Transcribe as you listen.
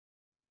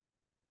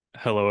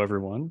Hello,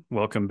 everyone.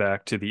 Welcome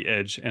back to the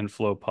Edge and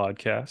Flow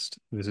podcast.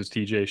 This is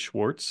TJ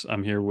Schwartz.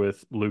 I'm here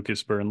with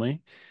Lucas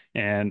Burnley.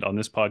 And on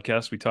this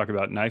podcast, we talk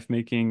about knife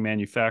making,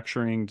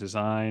 manufacturing,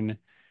 design,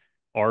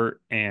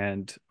 art,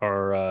 and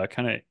our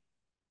kind of,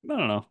 I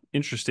don't know,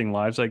 interesting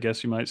lives, I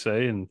guess you might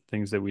say, and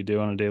things that we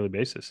do on a daily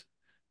basis.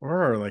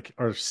 Or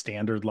our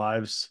standard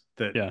lives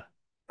that Yeah.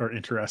 are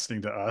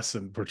interesting to us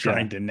and we're Yeah.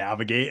 trying to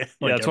navigate Yeah.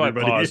 like That's why I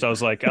paused. everybody. I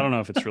was like, I don't know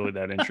if it's really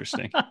that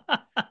interesting. Yeah,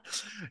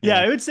 Yeah.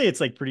 I would say it's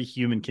like pretty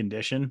human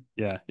condition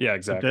Yeah. Yeah.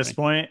 at this Exactly.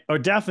 point, or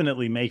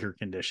definitely maker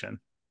condition,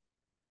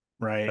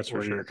 right? That's for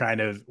Where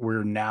sure.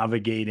 we're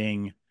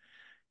navigating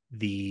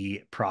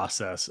the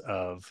process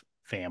of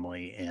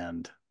family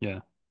and Yeah.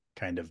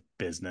 kind of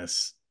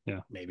business,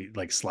 Yeah. maybe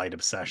like slight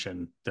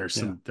obsession. Yeah.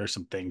 There's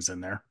some things in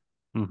there.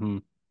 Hmm.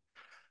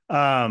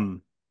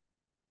 Um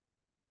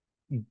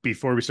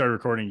Before we started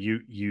recording,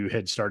 you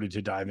had started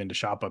to dive into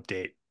shop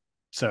update,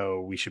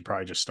 so we should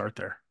probably just start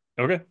there.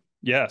 Okay.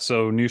 Yeah.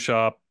 So new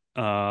shop,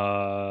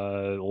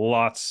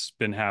 lots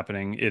been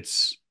happening.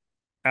 It's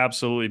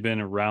absolutely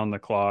been around the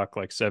clock,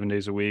 like 7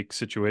 days a week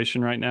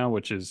situation right now,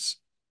 which is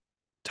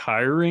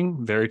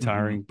tiring, very Mm-hmm.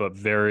 tiring, but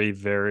very,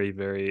 very,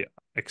 very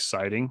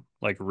exciting,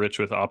 like rich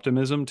with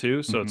optimism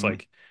too. So it's Mm-hmm.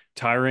 like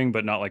tiring,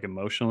 but not like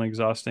emotionally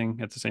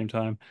exhausting at the same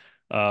time.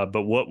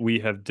 But what we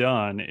have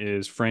done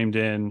is framed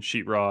in,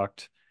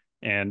 sheetrocked,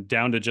 and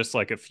down to just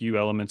like a few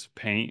elements of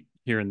paint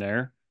here and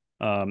there.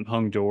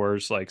 Hung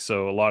doors, like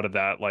so a lot of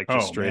that, like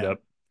just Oh man.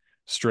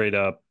 straight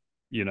up,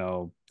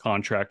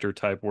 contractor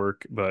type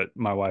work. But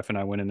my wife and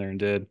I went in there and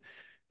did.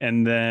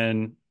 And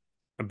then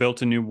I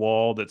built a new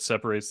wall that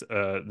separates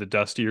the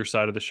dustier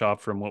side of the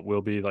shop from what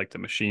will be like the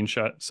machine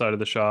shop side of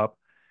the shop.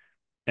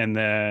 And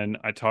then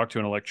I talked to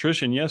an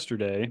electrician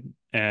yesterday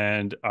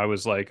and I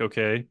was like,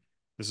 okay,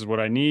 this is what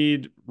I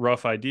need,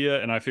 rough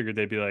idea. And I figured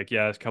they'd be like,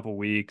 yeah, it's a couple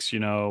weeks,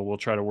 we'll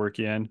try to work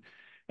you in.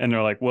 And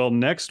they're like, well,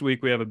 next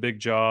week we have a big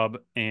job.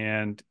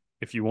 And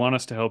if you want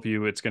us to help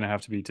you, it's going to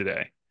have to be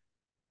today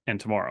and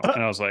tomorrow.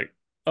 And I was like,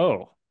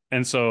 oh.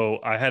 And so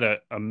I had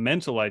a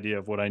mental idea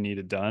of what I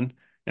needed done.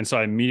 And so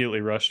I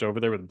immediately rushed over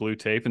there with blue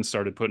tape and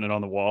started putting it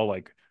on the wall,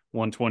 like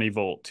 120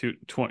 volt,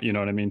 220, you know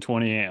what I mean?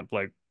 20 amp,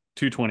 like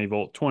 220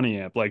 volt, 20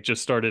 amp, like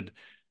just started.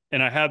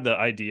 And I had the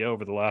idea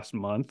over the last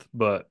month,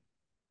 but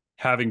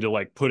having to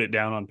like put it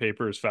down on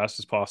paper as fast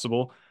as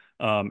possible.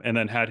 And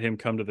then had him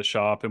come to the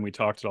shop and we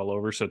talked it all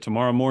over. So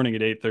tomorrow morning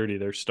at 8:30,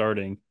 they're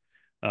starting,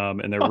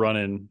 and they're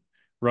running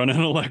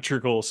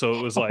electrical. So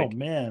it was Oh like,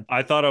 man.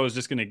 I thought I was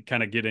just going to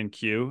kind of get in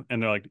queue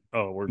and they're like,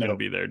 oh, we're going to No,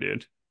 be there,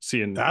 dude. that's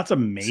Seeing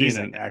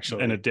amazing in a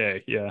actually.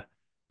 day. Yeah.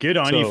 Good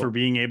on you for So,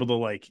 being able to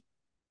like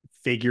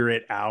figure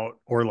it out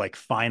or like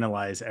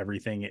finalize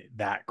everything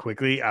that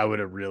quickly. I would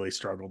have really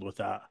struggled with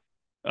that.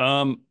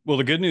 well,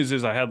 the good news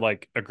is I had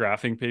like a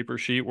graphing paper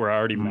sheet where I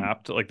already Mm.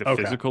 mapped like the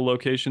Okay. physical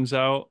locations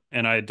out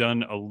and I had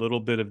done a little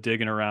bit of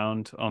digging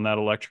around on that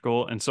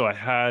electrical. And so I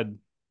had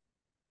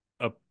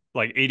a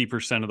like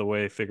 80% of the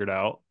way figured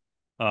out.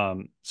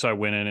 So I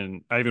went in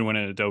and I even went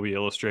in Adobe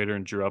Illustrator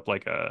and drew up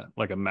like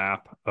a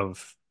map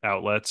of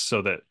outlets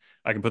so that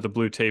I can put the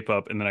blue tape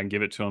up and then I can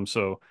give it to them.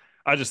 So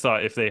I just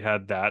thought if they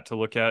had that to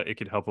look at, it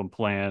could help them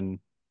plan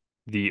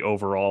the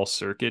overall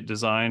circuit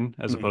design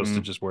as opposed to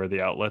Mm-hmm. just where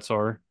the outlets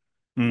are.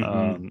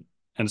 Mm-hmm.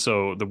 And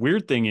so the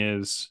weird thing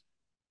is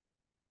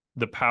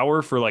the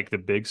power for like the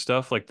big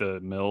stuff, like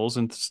the mills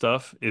and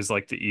stuff, is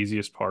like the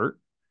easiest part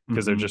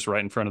because they're Mm-hmm. just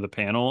right in front of the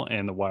panel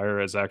and the wire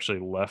is actually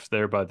left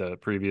there by the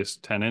previous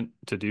tenant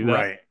to do that.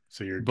 Right.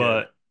 So you're good.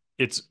 But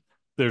it's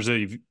there's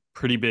a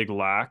pretty big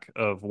lack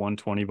of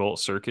 120 volt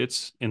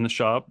circuits in the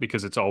shop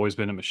because it's always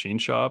been a machine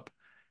shop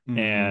Mm-hmm.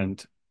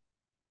 and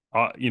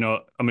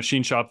a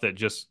machine shop that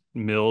just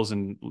mills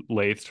and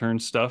lathe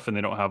turns stuff and they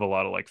don't have a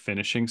lot of like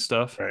finishing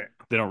stuff. Right.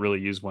 They don't really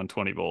use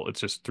 120 volt. It's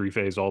just three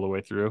phase all the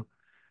way through.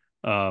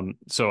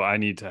 So I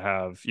need to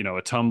have,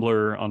 a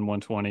tumbler on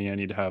 120. I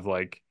need to have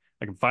like,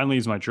 I can finally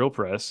use my drill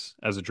press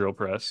as a drill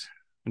press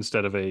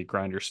instead of a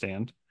grinder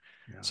stand.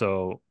 Yeah.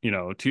 So,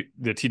 the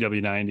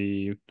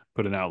TW90,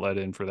 put an outlet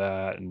in for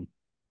that. And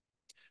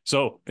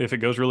so if it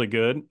goes really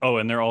good, oh,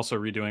 and they're also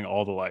redoing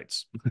all the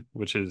lights,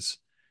 which is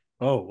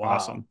Oh, wow.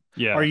 awesome. Are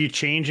Yeah. you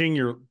changing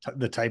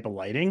the type of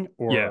lighting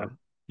Yeah. or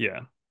Yeah.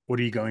 what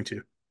are you going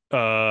to?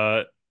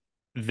 Uh,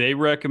 they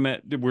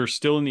recommend, we're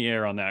still in the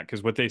air on that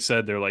because what they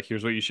said, they're like,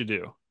 here's what you should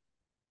do.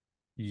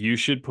 You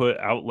should put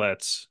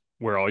outlets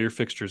where all your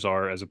fixtures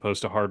are as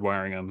opposed to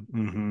hardwiring them.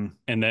 Mm-hmm.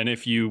 And then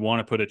if you want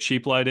to put a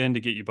cheap light in to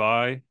get you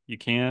by, you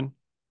can,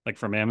 like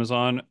from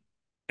Amazon.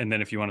 And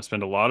then if you want to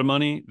spend a lot of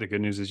money, the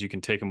good news is you can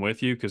take them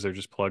with you because they're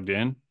just plugged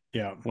in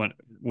Yeah.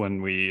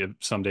 when we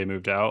someday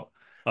moved out.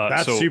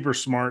 That's So super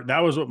smart. That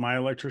was what my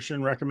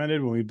electrician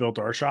recommended when we built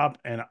our shop.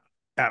 And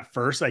at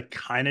first, I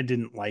kind of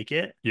didn't like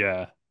it,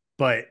 yeah,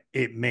 but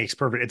it makes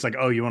perfect. It's like,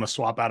 oh, you want to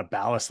swap out a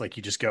ballast? Like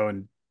you just go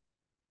and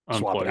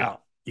swap it unplug it.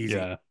 out. Easy.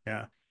 Yeah.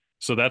 Yeah.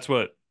 So that's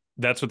what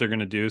they're going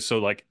to do. So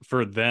like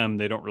for them,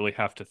 they don't really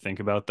have to think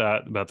about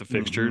that, about the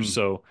fixtures. Mm-hmm.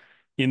 So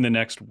in the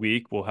next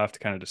week, we'll have to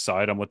kind of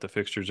decide on what the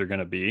fixtures are going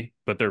to be,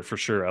 but they're for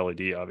sure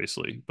LED,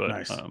 obviously. But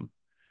Nice.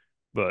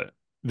 But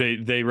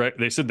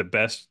they said the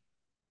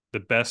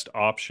best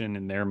option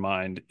in their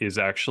mind is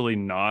actually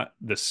not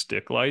the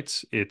stick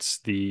lights, it's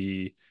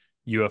the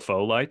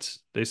UFO lights,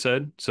 they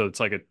said. So it's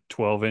like a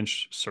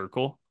 12-inch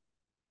circle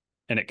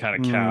and it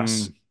kind of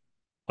casts Mm,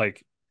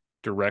 like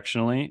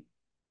directionally.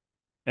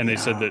 And they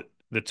said yeah. that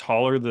the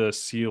taller the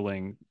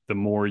ceiling, the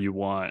more you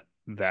want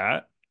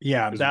that,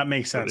 Yeah, is that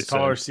makes what they sense.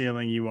 Taller said.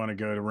 ceiling, you want to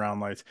go to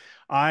round lights.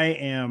 I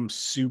am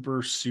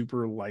super,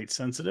 super light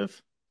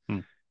sensitive Hmm.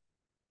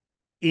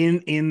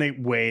 in the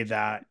way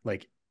that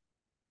like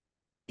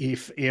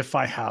if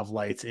I have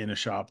lights in a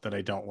shop that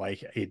I don't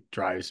like, it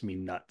drives me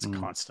nuts Mm.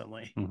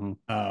 constantly. Hmm.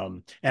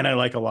 And I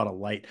like a lot of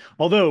light.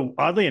 Although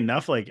oddly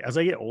enough, like as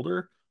I get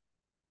older,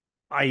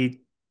 I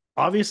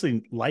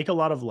obviously like a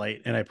lot of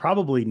light and I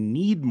probably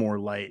need more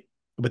light,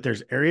 but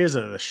there's areas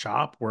of the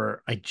shop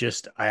where I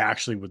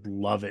actually would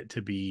love it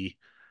to be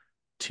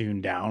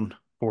tuned down a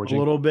Forging.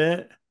 little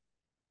bit.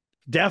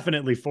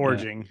 Definitely Yeah.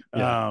 forging.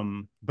 Yeah.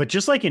 But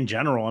just like in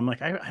general, I'm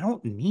like, I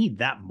don't need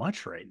that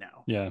much right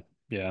now. Yeah.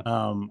 Yeah.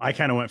 I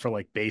kind of went for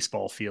like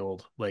baseball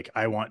field. Like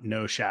I want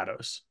no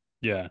shadows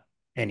Yeah. Yeah.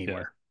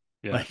 anywhere.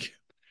 Yeah. Like,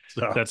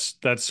 so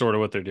That's sort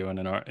of what they're doing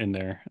in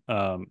there.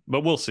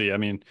 But we'll see. I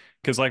mean,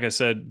 because like I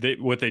said,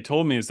 what they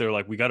told me is they're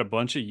like, we got a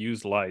bunch of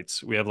used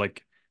lights. We have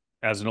like,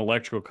 as an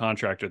electrical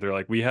contractor, they're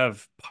like, we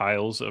have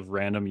piles of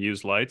random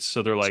used lights.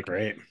 So they're it's like,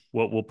 great.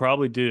 what we'll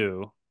probably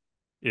do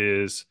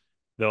is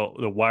they'll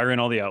wire in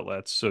all the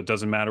outlets, so it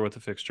doesn't matter what the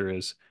fixture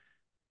is.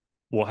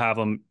 We'll have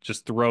them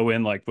just throw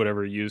in like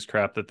whatever used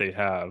crap that they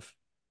have,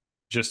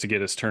 just to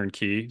get us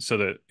turnkey so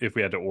that if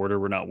we had to order,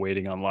 we're not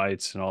waiting on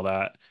lights and all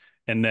that.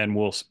 And then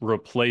we'll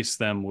replace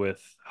them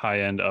with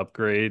high-end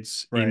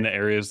upgrades in Right. the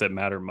areas that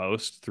matter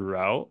most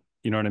throughout.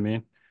 You know what I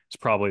mean? It's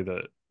probably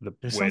the This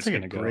way sounds it's like a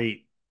going to go.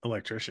 great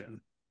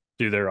electrician.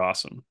 Dude, they're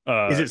awesome.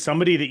 Is it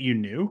somebody that you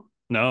knew?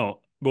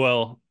 No.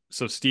 Well,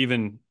 so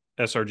Steven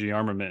SRG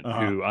Armament,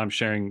 Uh-huh. who I'm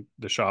sharing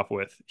the shop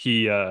with,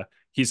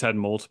 he's had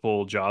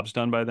multiple jobs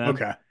done by them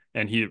Okay.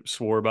 and he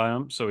swore by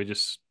them, so he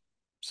just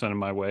sent them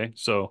my way.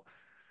 So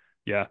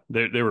yeah,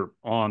 they were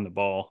on the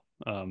ball.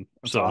 That's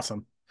So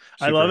awesome.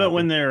 I super love it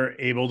when happy.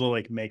 they're able to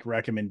like make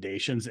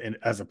recommendations and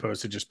as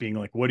opposed to just being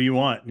like, what do you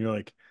want? And you're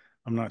like,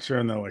 I'm not sure.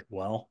 And they're like,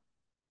 well,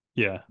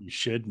 Yeah, you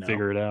should know,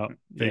 figure it out.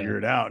 Yeah. figure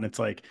it out. And it's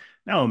like,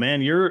 no,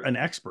 man, you're an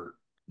expert.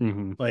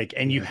 Hmm. Like,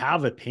 and you Yeah.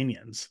 have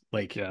opinions.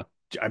 Like, Yeah.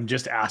 I'm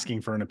just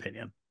asking for an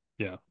opinion.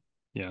 Yeah.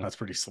 Yeah. That's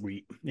pretty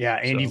sweet. Yeah.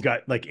 And you've So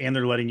got like, and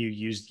they're letting you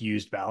use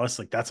used ballast.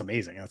 Like, that's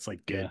amazing. That's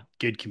like yeah.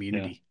 good Yeah.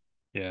 community.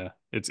 Yeah.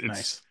 It's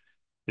Nice.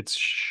 it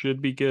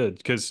should be good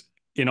because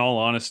in all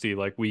honesty,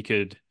 like we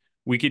could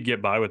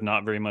get by with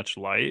not very much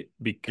light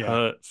Yeah.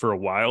 because for a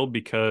while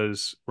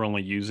because we're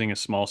only using a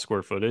small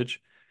square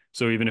footage.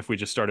 So even if we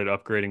just started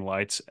upgrading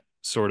lights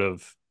sort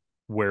of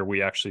where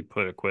we actually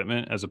put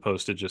equipment as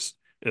opposed to just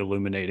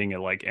illuminating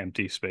a like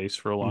empty space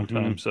for a long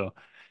time. Mm-hmm. So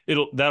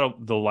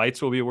the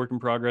lights will be a work in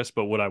progress,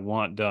 but what I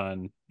want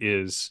done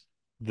is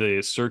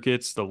the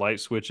circuits, the light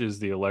switches,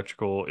 the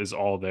electrical is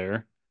all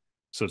there.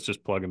 So it's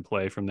just plug and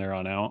play from there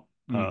on out.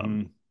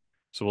 Mm-hmm.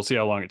 So we'll see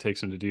how long it takes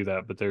them to do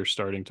that, but they're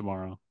starting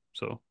tomorrow.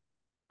 So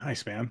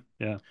Nice, man.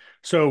 yeah.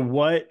 So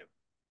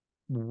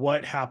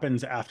what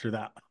happens after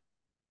that?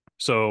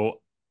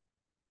 So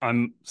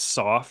I'm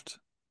soft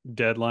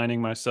deadlining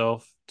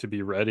myself to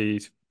be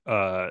ready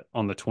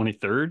on the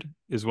 23rd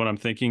is what I'm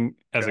thinking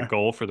as a Okay.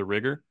 goal for the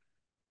rigger.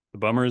 The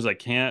bummer is I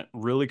can't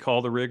really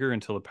call the rigger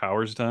until the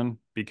power's done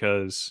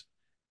because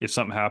if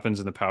something happens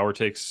and the power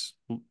takes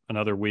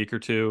another week or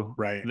two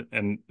Right.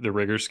 and the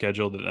rigger's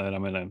scheduled, then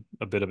I'm in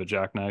a bit of a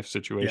jackknife Yeah.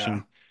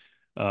 situation.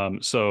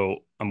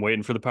 So I'm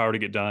waiting for the power to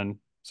get done.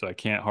 So I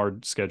can't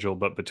hard schedule.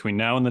 But between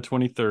now and the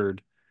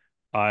 23rd,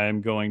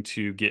 I'm going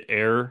to get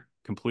air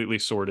completely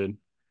sorted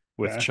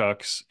with Okay.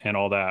 chucks and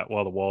all that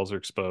while the walls are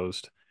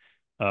exposed.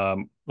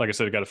 Like I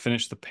said, I got to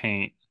finish the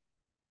paint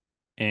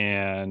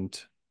and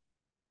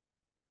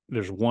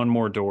there's one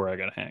more door I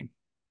got to hang.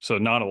 So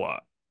not a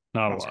lot.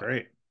 Not a Sounds lot.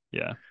 great.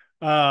 Yeah.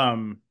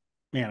 Um,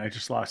 man, I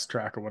just lost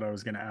track of what I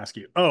was going to ask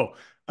you. Oh,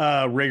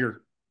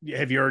 rigger.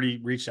 Have you already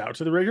reached out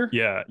to the rigger?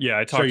 Yeah. Yeah.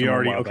 I So talked to you him a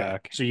already while okay.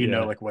 back. So you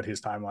know Yeah. like what his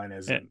timeline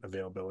is And, and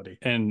availability.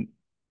 and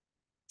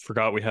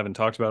forgot we haven't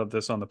talked about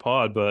this on the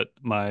pod, but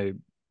my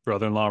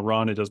brother-in-law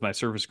Ron, who does my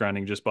surface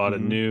grinding, just bought a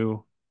Mm-hmm.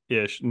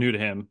 new to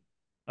him,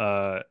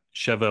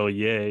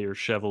 Chevalier or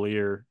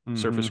Chevalier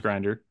surface Mm-hmm.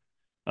 grinder.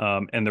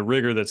 And the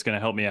rigger that's going to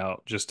help me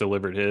out just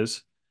delivered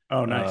his.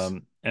 Oh, nice.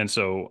 And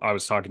so I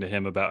was talking to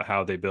him about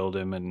how they build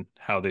him and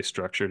how they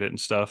structured it and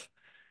stuff.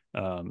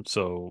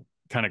 So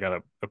kind of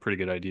got a pretty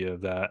good idea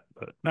of that,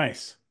 but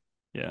Nice.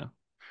 yeah,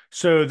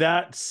 So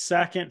that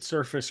second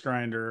surface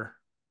grinder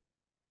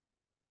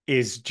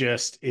is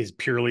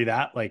purely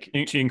that like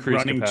increase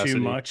running too capacity.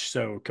 much.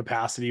 So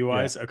capacity Yeah,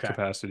 wise, okay.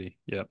 capacity.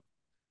 Yep.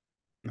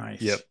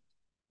 Nice. Yep.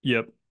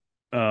 Yep.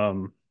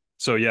 Um,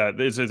 so yeah,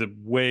 this is a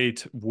way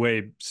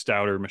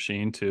stouter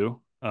machine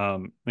too. I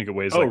think it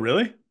weighs Oh, like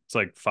really? it's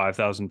like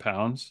 5,000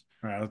 pounds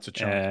All right, that's a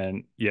chunk.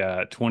 and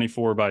yeah,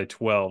 24 by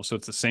 12. So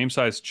it's the same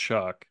size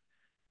chuck,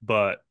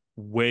 but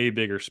way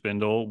bigger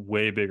spindle,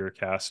 way bigger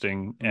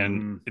casting,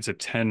 and Hmm. it's a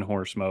 10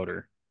 horse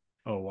motor.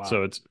 Oh wow.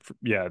 So it's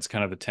yeah, it's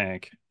kind of a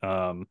tank.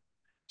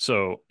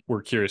 So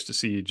we're curious to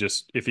see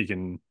just if he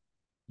can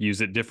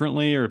use it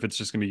differently or if it's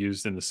just going to be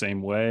used in the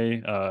same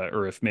way,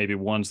 or if maybe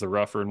one's the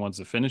rougher and one's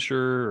the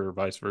finisher or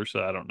vice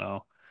versa. I don't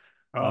know.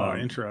 Oh, But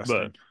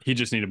interesting. he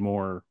just needed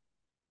more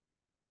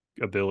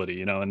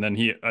ability, and then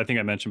I think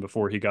I mentioned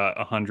before, he got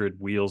 100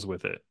 wheels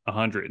with it,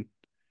 100.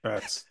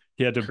 That's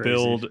He had to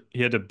crazy.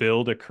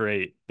 build a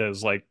crate that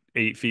was like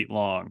 8 feet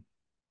long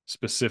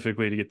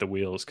specifically to get the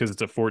wheels because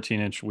it's a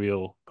 14-inch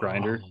wheel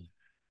grinder. Oh.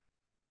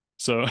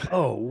 So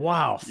Oh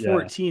wow. yeah,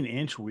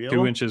 14-inch two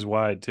wheel. inches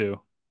wide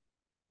too.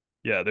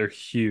 Yeah, they're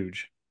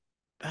huge.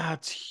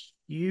 That's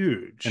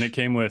And it huge.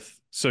 came with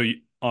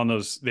on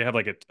those they have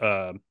like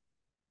a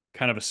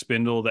kind of a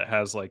spindle that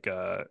has like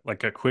a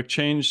quick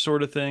change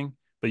sort of thing,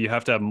 but you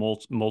have to have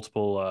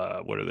multiple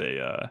what are they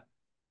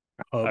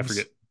I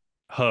forget, Hubs.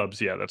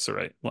 hubs. Yeah, that's the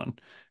right one.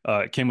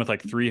 It came with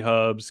like 3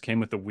 hubs, came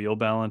with the wheel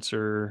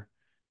balancer,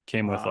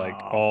 came with like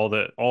Wow.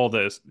 all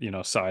this,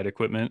 side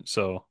equipment.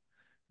 So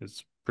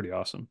it's pretty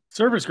awesome.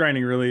 Surface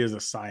grinding really is a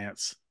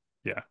science.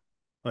 Yeah.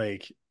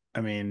 Like,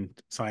 I mean,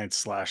 science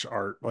slash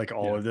art, like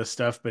all Yeah. of this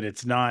stuff, but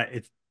it's not,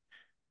 it's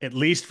at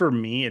least for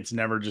me, it's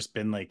never just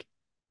been like,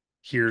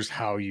 here's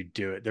how you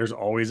do it. There's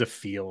always a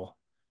feel.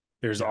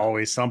 There's Yeah.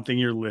 always something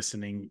you're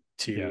listening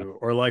Yeah. to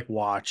or like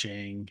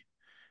watching.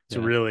 It's a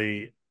Yeah.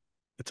 really,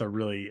 it's a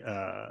really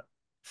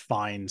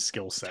fine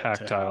skill set to have.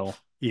 Tactile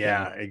thing.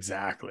 Yeah,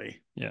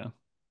 exactly. Yeah.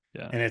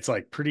 Yeah. And it's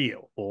like pretty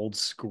old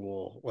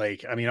school.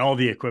 Like, I mean, all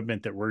the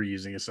equipment that we're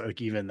using is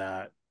like even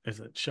that is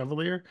it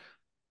Chevalier?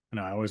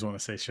 No, I always want to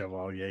say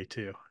Chevalier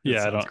too. It Yeah.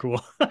 I sounds don't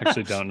cool.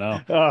 actually don't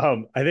know.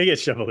 I think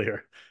it's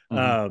Chevalier. Hmm.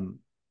 Um,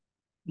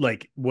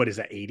 like what is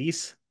that,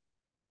 80s?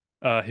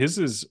 His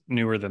is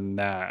newer than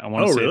that.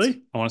 Oh,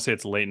 really? I want to say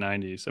it's late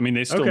 90s. I mean,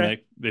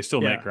 Okay. they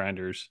still make Yeah.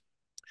 grinders.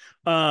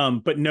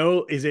 But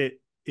no, is it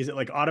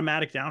like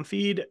automatic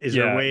downfeed? Is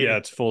there a Yeah, yeah, way?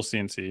 it's full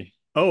CNC.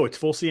 Oh, it's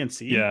full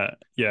CNC? Yeah,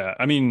 yeah.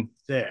 I mean,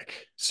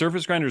 Sick.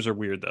 surface grinders are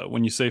weird though.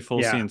 When you say full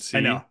Yeah, I know.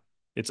 CNC,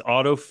 it's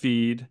auto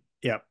feed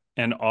Yep.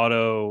 and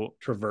auto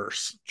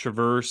Traverse.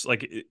 traverse.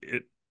 Like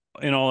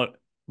in all,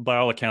 by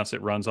all accounts,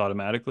 it runs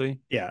automatically.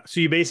 Yeah. So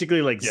you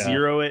basically like Yeah,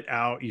 zero it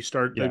out. yeah.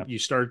 You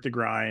start the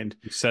grind,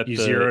 You set you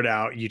zero the it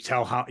out, you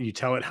tell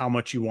it how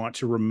much you want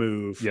to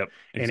remove, Yep,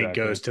 and it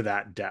exactly. goes to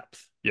that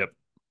depth. Yep.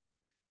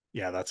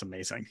 Yeah, that's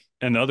amazing.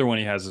 And the other one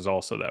he has is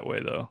also that way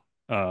though.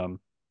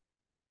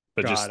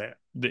 But Got just it.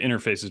 the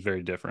interface is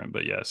very different.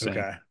 But yeah, same.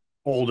 Okay.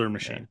 Older Yeah,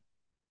 machine.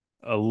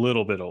 a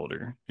little bit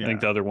older. I think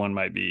Yeah. the other one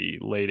might be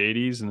late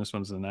 80s and this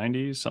one's the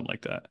 90s, something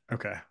like that.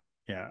 Okay.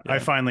 Yeah. I Yeah.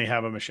 finally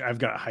have a machine. I've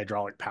got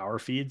hydraulic power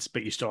feeds,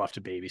 but you still have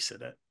to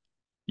babysit it.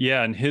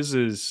 Yeah, and his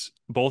is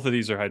both of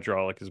these are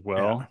hydraulic as Yeah.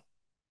 well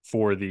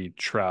for the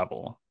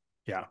travel,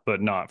 Yeah.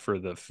 but not for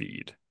the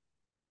feed.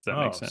 Does that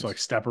make Oh, so like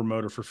sense? stepper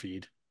motor for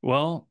feed.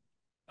 Well,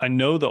 I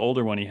know the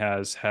older one he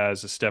has a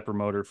stepper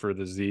motor for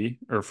the Z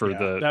or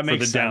Yeah. That for the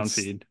makes down sense.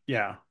 feed,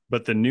 Yeah.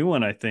 but the new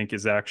one I think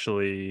is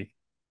actually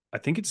I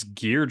think it's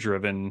gear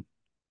driven.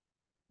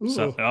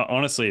 So Ooh.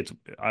 honestly, it's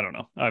I don't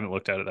know. I haven't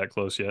looked at it that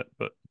close yet,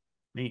 but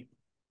Neat.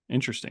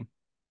 interesting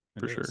It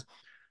for is. sure.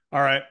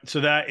 All right. So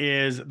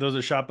those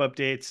are shop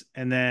updates.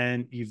 And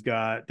then you've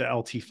got the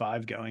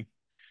LT5 going.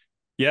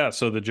 Yeah,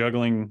 so the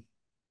juggling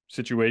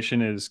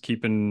situation is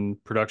keeping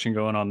production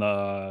going on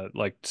the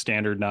like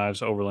standard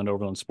knives,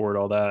 Overland Sport,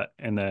 all that,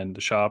 and then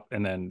the shop,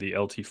 and then the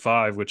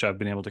LT5, which I've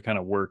been able to kind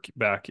of work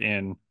back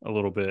in a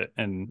little bit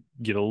and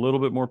get a little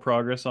bit more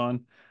progress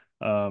on.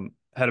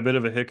 Had a bit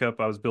of a hiccup.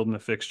 I was building a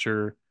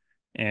fixture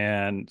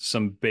and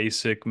some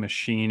basic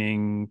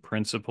machining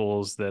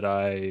principles that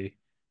I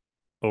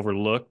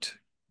overlooked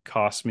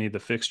cost me the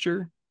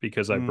fixture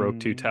because I broke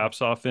 2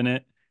 taps off in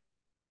it,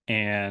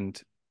 and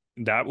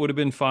that would have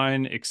been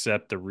fine,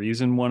 except the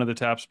reason one of the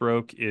taps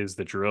broke is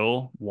the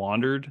drill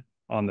wandered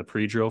on the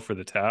pre-drill for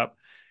the tap,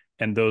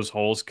 and those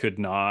holes could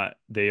not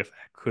be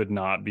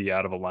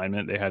out of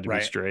alignment. They had to be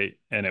Right. straight,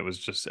 and it was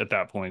just at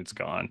that point it's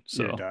gone.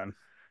 You're So done.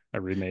 I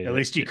remade At it.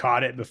 least you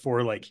caught it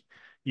before like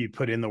you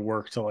put in the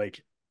work to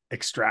like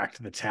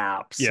extract the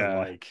taps and Yeah,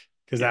 like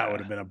because that would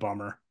yeah, have been a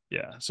bummer.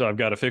 yeah. So I've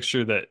got a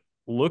fixture that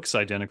looks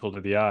identical to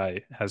the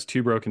eye, has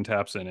 2 broken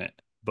taps in it,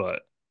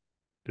 but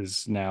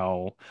is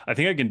now I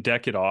think I can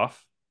deck it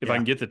off. If I Yeah.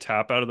 can get the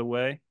tap out of the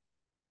way,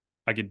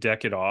 I could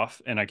deck it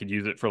off and I could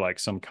use it for like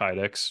some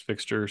Kydex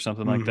fixture or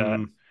something like that.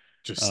 Mm-hmm.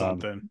 Just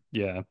something.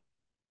 Yeah,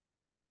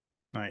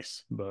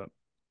 Nice. but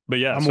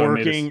yeah, I'm so I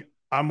made a working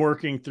I'm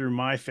working through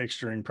my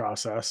fixturing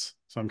process.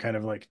 So I'm kind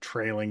of like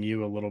trailing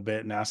you a little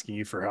bit and asking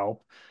you for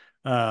help.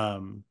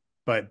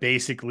 But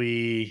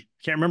basically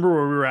can't remember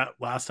where we were at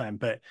last time,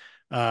 but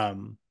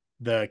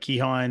the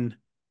Keyhon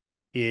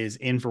is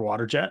in for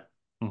water jet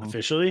mhm.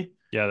 officially.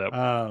 Yeah,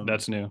 Um,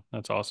 that's new.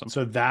 That's awesome.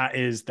 so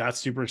that's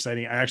super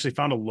exciting. I actually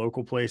found a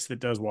local place that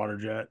does water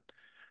jet.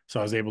 So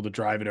I was able to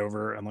drive it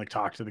over and like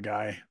talk to the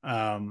guy.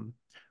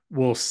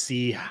 We'll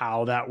see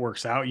how that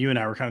works out. You and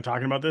I were kind of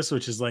talking about this,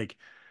 which is like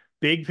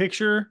big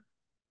picture.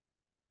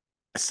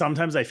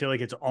 sometimes I feel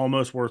like it's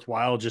almost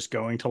worthwhile just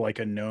going to like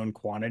a known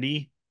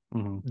quantity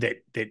Hmm.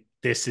 that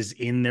this is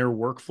in their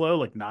workflow,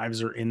 like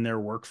knives are in their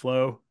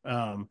workflow.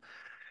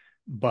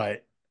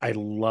 But I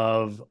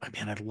love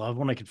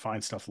when I can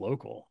find stuff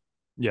local.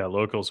 Yeah,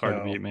 local's hard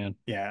to So beat, man.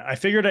 yeah, I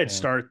figured I'd Yeah.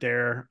 start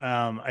there.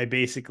 I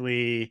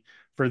basically,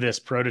 for this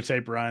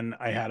prototype run,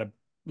 I had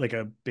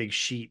a big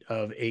sheet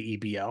of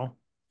AEBL.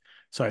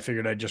 So I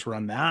figured I'd just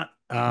run that.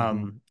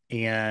 Hmm.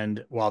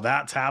 And while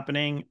that's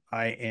happening,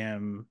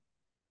 the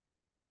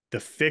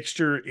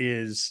fixture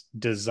is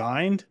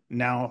designed.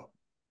 Now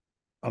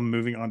I'm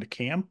moving on to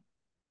cam.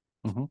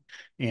 Hmm.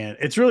 And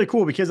it's really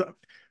cool because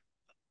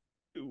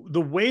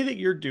the way that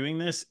you're doing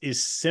this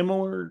is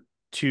similar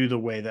to the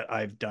way that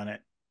I've done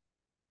it.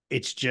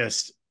 It's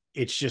just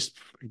it's just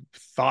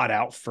thought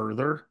out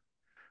further,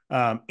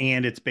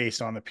 and it's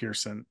based on the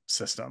Pearson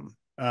system,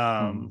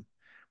 Hmm.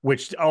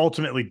 which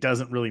ultimately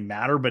doesn't really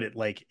matter, but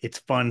it's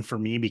fun for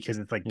me because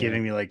it's like Yeah.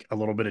 giving me like a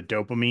little bit of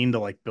dopamine to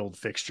like build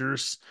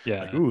fixtures,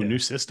 like Yeah. ooh, new Yeah.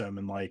 system,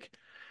 and like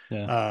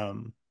Yeah.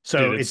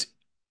 so Dude, it's it's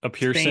a same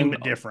Pearson,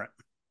 but different.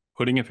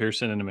 putting a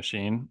Pearson in a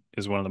machine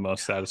is one of the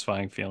most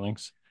satisfying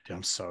feelings. Dude,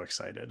 I'm so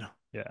excited.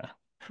 Yeah.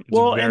 It's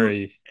Well, and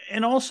very,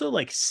 and also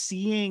like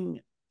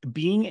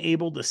being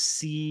able to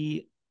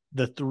see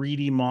the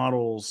 3D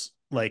models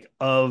like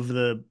of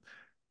the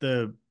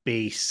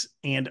base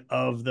and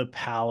of the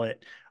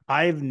palette.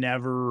 I've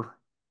never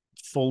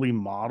fully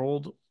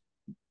modeled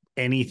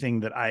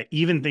anything that I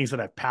even things that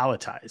I've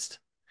palletized.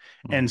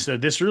 And mhm, so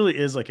this really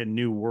is like a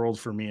new world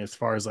for me as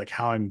far as like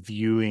how I'm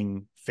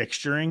viewing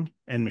fixturing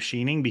and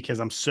machining because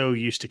I'm so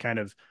used to kind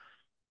of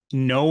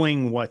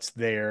knowing what's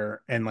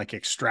there and like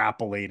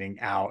extrapolating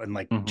out and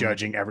like mhm,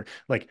 judging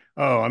like,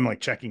 oh, I'm like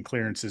checking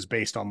clearances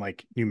based on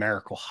like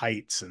numerical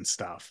heights and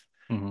stuff.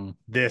 mhm,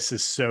 This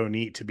is so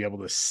neat to be able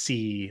to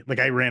see. Like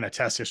I ran a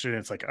test yesterday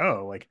and it's like,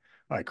 oh, like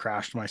I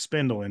crashed my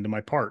spindle into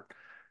my part.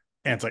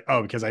 And it's like,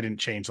 oh, because I didn't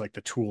change like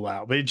the tool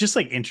out. But it's just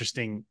like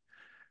interesting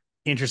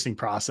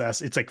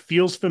process. It's like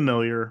feels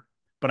familiar,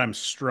 but I'm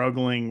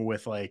struggling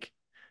with like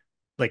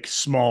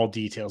small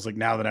details. Like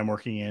now that I'm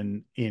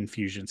working in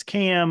Fusion's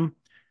cam,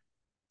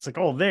 it's like,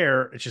 oh,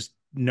 there. It's just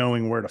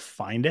knowing where to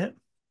find it.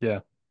 yeah,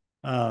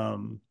 yeah,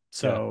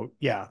 So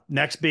yeah,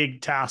 next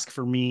big task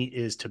for me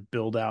is to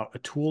build out a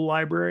tool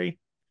library.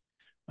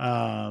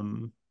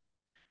 Um,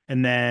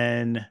 and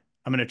then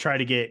I'm going to try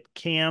to get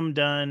cam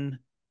done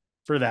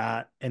for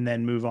that and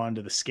then move on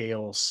to the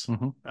scales.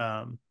 mhm,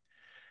 Um,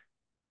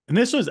 and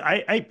this was,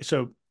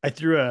 so I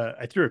threw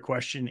a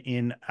question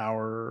in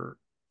our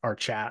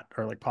chat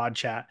or like pod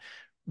chat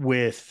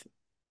with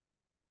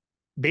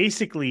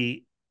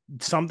basically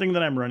something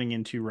that I'm running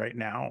into right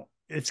now.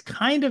 It's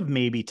kind of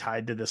maybe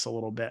tied to this a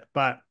little bit,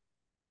 but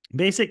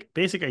basic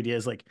idea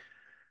is like,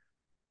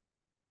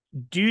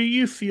 do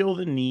you feel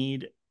the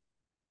need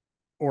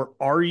or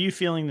are you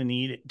feeling the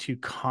need to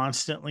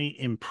constantly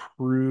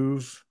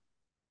improve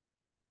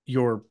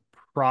your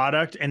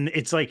product? And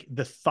it's like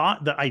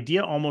the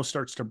idea almost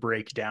starts to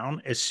break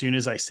down as soon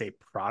as I say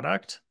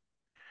product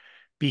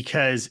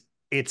because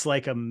it's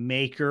like a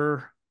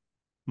maker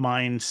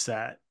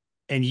mindset.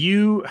 And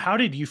how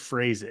did you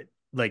phrase it?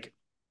 Like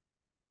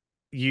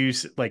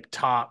use like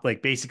top,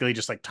 like basically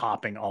just like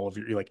topping all of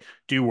your like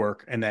do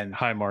work and then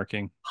high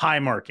marking. high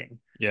marking,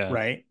 Yeah.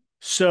 right?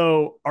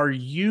 So are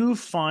you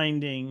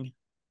finding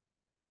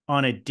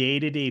on a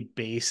day-to-day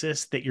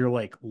basis that you're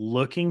like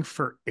looking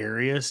for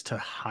areas to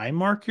high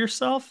mark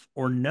yourself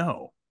or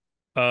no?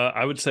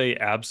 I would say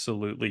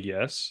absolutely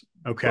yes,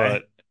 Okay.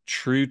 but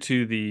true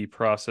to the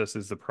process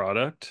is the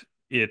product.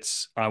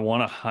 I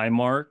want a high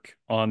mark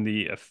on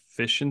the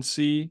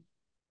efficiency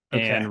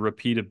and Okay.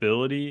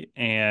 repeatability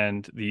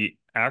and the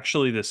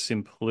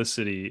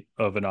simplicity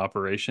of an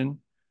operation.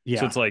 So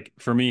Yeah. it's like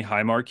for me,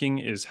 high marking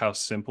is how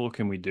simple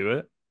can we do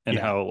it and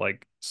Yeah. how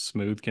like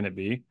smooth can it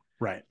be.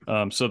 Right.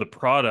 So the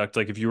product,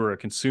 like if you were a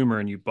consumer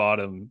and you bought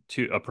them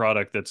to a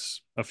product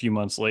that's a few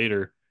months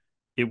later,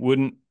 it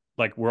wouldn't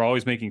like we're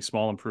always making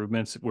small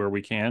improvements where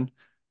we can,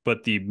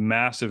 but the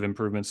massive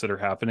improvements that are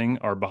happening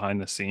are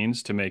behind the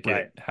scenes to make it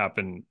Right.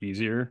 happen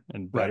easier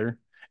and Right. better.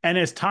 And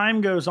as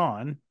time goes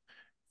on,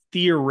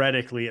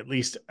 theoretically, at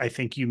least I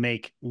think you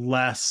make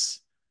less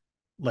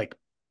like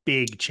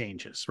big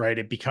changes, right?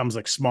 It becomes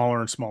like smaller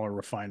and smaller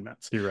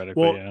refinements.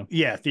 Theoretically, Well, yeah.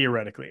 yeah,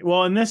 theoretically.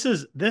 Well, and this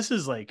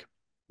is like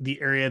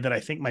the area that I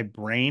think my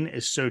brain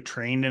is so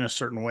trained in a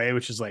certain way,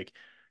 which is like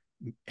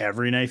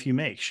every knife you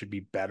make should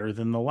be better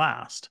than the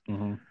last.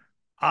 Hmm.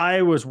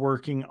 I was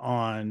working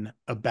on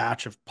a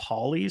batch of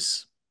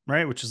polys,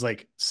 right, which is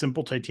like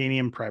simple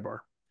titanium pry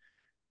bar.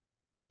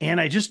 And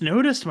I just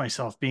noticed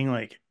myself being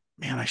like,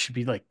 man, I should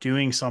be like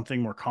doing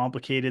something more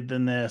complicated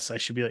than this. I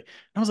should be like,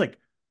 I was like,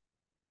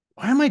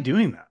 why am I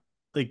doing that?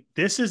 Like,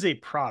 this is a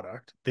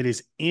product that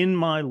is in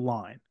my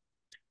line.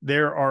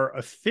 There are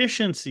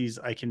efficiencies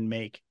I can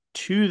make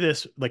to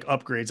this, like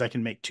upgrades I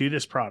can make to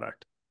this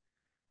product,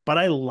 but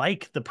I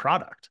like the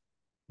product.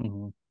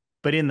 Hmm.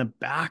 But in the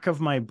back of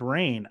my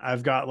brain,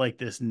 I've got like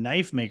this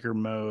knife maker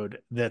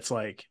mode that's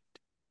like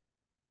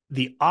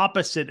the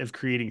opposite of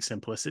creating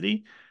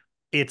simplicity.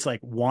 it's like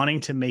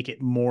wanting to make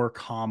it more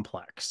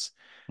complex,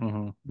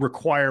 Mm-hmm.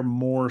 require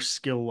more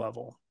skill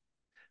level,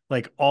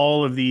 like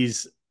all of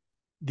these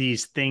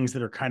things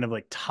that are kind of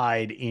like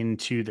tied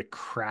into the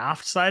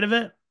craft side of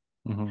it.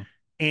 Mm-hmm.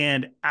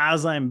 And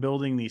as I'm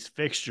building these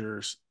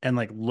fixtures and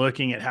like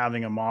looking at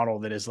having a model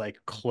that is like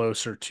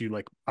closer to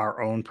like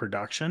our own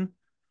production,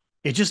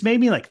 it just made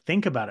me like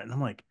think about it. And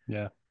I'm like,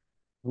 Yeah.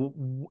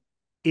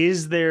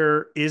 is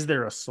there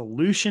a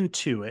solution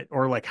to it,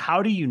 or like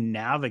how do you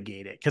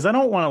navigate it? Because I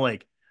don't want to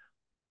like,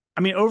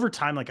 I mean, over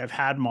time, like I've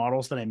had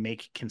models that I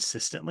make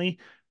consistently,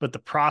 but the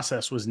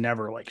process was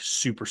never like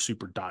super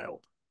super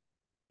dialed,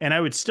 and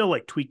I would still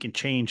like tweak and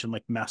change and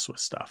like mess with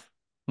stuff.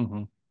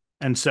 Mm-hmm.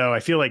 And so I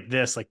feel like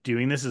this, like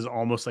doing this, is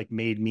almost like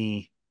made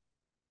me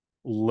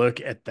look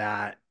at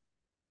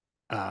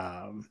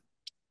um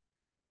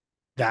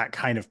that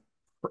kind of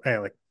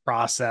like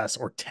process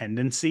or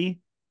tendency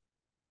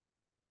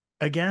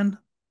again.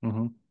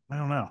 Mm-hmm. I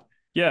don't know.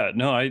 Yeah,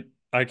 no,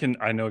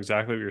 I know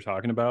exactly what you're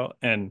talking about.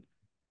 And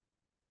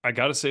I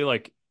gotta say,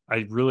 like,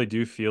 I really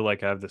do feel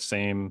like I have the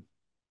same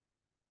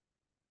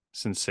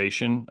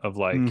sensation of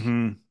like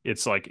Mm-hmm.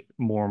 it's like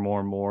more and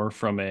more and more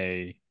from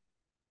a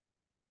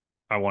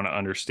I want to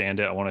understand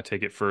it, I want to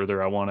take it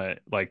further, I want to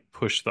like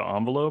push the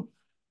envelope.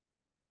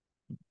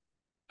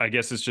 I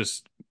guess it's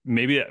just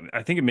maybe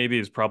I think it maybe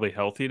is probably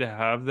healthy to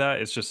have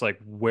that. It's just like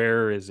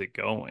where is it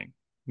going?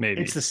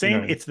 It's the Maybe, you know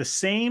what same. I mean? It's the It's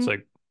same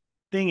like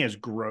thing as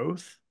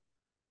growth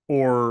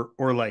or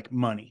like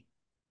money,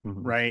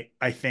 mhm, right?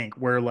 I think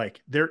where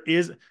like there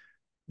is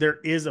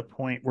a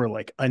point where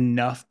like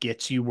enough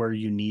gets you where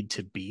you need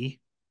to be,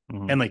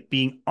 mhm, and like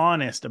being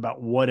honest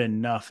about what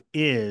enough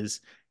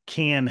is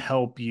can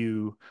help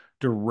you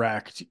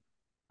direct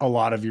a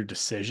lot of your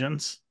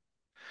decisions.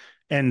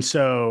 And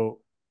so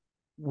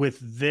with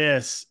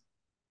this,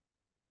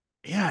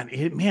 yeah,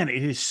 man,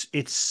 it is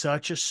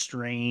such a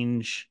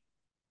strange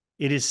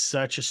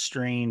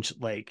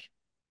like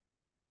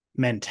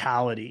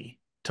mentality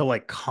to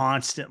like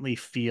constantly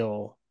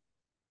feel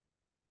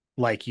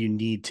like you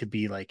need to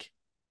be like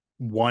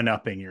one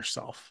upping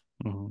yourself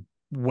mhm,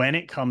 when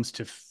it comes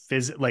to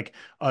like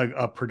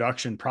a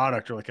production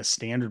product or like a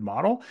standard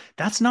model.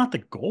 That's not the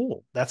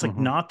goal. That's like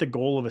mhm, not the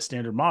goal of a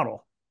standard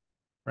model,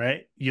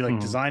 right? You like mhm,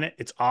 design it,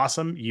 it's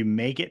awesome, you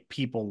make it,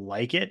 people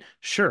like it,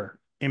 sure,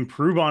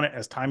 improve on it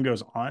as time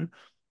goes on,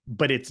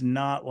 but it's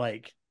not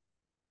like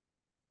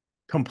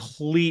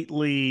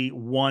completely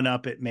one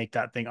up it, make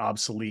that thing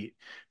obsolete,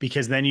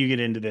 because then you get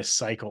into this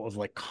cycle of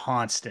like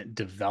constant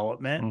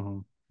development,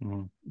 mhm,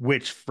 mhm.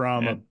 which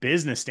from a And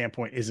business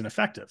standpoint isn't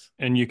effective.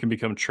 and you can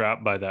become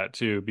trapped by that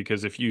too,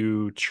 because if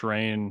you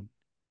train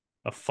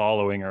a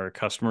following or a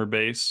customer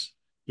base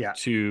Yeah.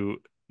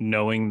 to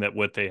knowing that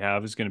what they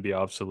have is going to be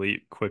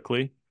obsolete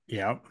quickly,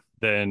 Yeah.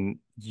 then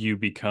you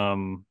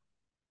become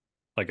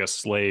like a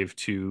slave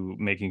to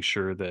making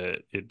sure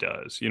that it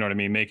does. You know what I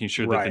mean? Making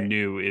sure that the Right.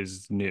 new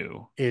is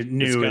new. It It's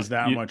new got is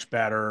that much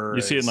better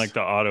you see it in is, like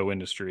the auto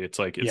industry. It's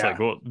like yeah,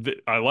 well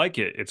I like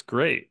it. It's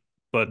great,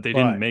 but they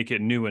didn't but make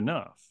it new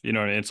enough. You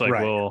know what I mean? It's like,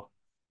 right. well,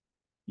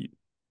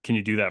 can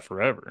you do that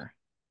forever?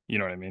 You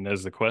know what I mean?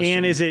 That's the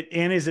And question.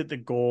 is it the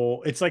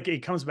goal? It's like it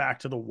comes back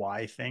to the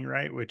why thing,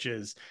 right? Which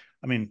is,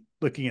 I mean,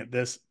 looking at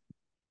this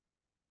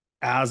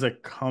as a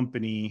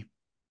company,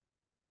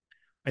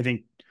 I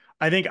think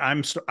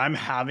I'm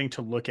having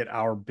to look at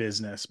our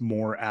business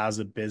more as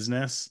a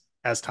business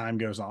as time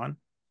goes on.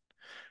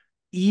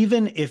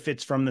 Even if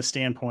it's from the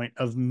standpoint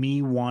of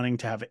me wanting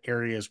to have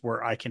areas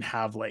where I can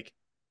have like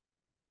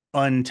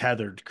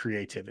untethered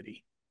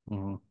creativity.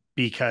 Hmm.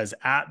 Because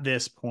at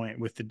this point,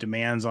 with the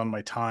demands on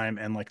my time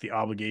and like the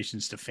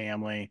obligations to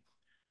family,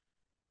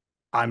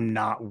 I'm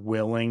not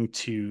willing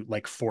to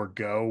like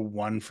forego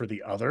one for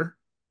the other.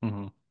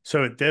 Hmm.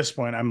 So at this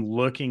point, I'm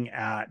looking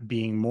at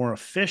being more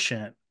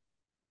efficient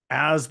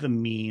as the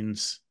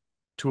means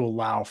to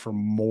allow for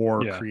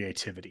more Yeah,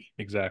 creativity.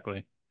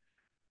 exactly.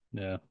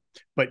 Yeah.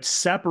 But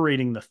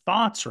separating the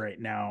thoughts right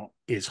now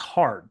is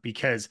hard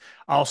because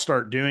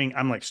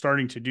I'm like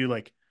starting to do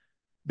like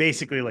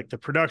basically like the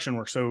production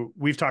work. So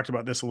we've talked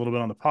about this a little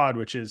bit on the pod,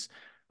 which is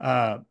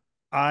uh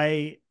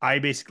I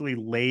basically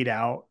laid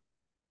out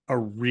a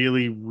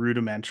really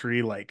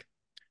rudimentary like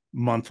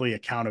monthly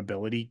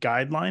accountability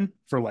guideline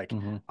for like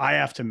Hmm. I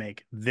have to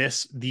make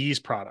these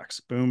products.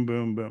 Boom,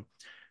 boom, boom.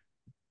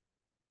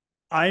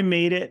 I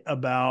made it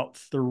about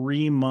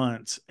 3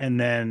 months, and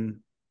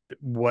then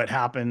what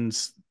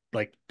happens,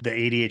 like the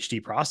ADHD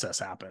process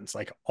happens,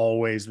 like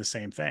always the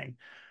same thing.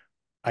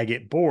 I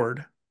get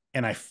bored,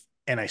 and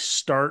I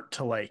start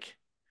to like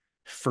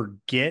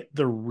forget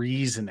the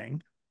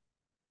reasoning,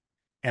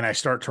 and I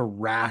start to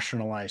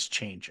rationalize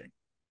changing.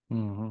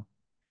 Hmm.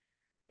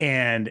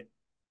 And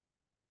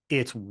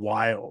it's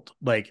wild.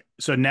 Like,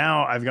 so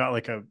now I've got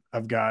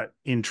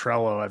in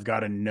Trello, I've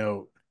got a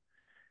note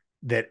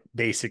that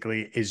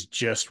basically is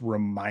just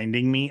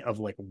reminding me of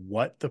like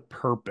what the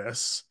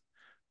purpose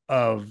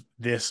of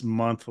this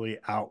monthly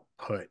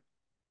output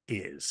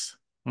is.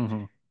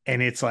 Hmm.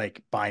 And it's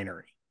like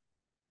binary.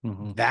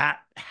 Hmm. That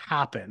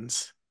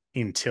happens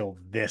until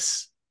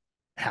this.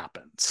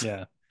 happens.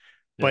 Yeah.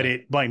 But Yeah.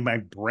 like my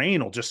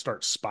brain will just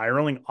start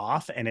spiraling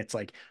off, and it's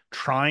like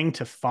trying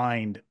to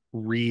find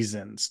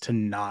reasons to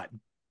not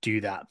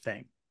do that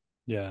thing.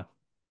 Yeah.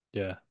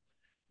 Yeah.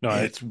 No,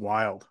 It's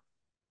wild.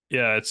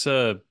 yeah, it's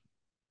a,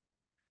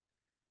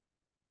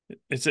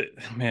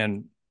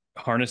 man,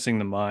 harnessing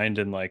the mind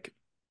and like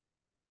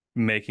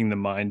making the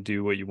mind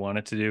do what you want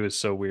it to do is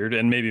so weird.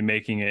 And maybe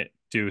making it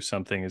do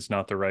something is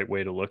not the right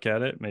way to look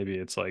at it. Maybe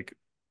it's like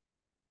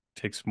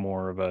takes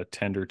more of a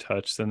tender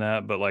touch than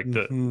that. But like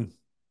Mm-hmm.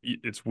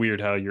 it's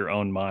weird how your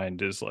own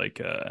mind is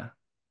like,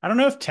 I don't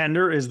know if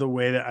tender is the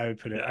way that I would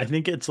put it. I yeah,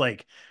 think it's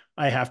like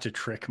I have to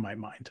trick my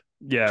mind.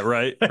 yeah,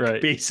 right, Like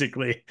right.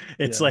 basically,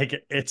 Yeah.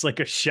 it's like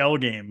a shell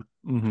game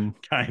Hmm.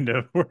 kind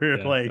of where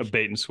Yeah. A like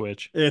bait and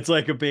switch. it's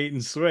like a bait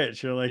and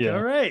switch. You're like, all Yeah.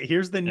 right,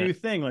 here's the Yeah. new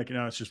thing. Like,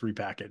 no, it's just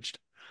repackaged.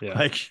 Yeah.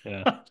 Like,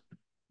 Yeah. I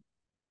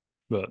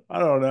But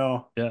don't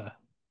know. yeah.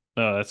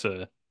 No,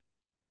 the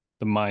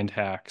mind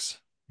hacks,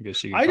 I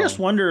guess you could I call just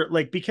them. wonder,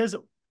 like, because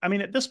I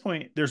mean, at this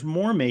point, there's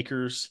more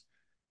makers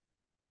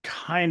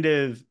kind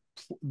of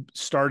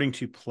starting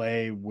to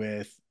play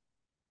with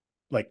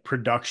like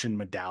production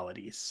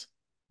modalities.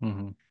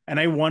 Hmm. And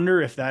I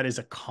wonder if that is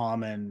a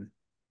common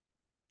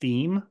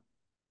theme.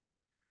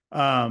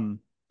 Um,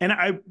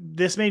 and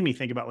this made me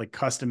think about like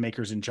custom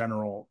makers in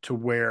general, to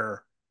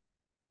where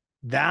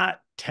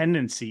that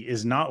tendency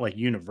is not like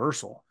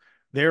universal.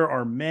 There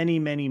are many,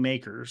 many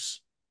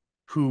makers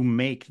who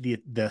make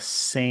the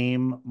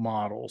same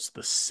models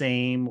the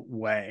same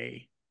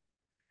way.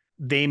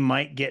 They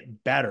might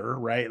get better,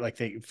 right? Like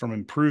they from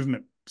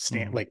improvement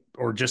stand Hmm. like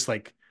or just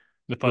like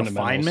The fundamentals.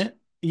 refinement.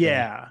 Yeah.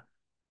 Yeah,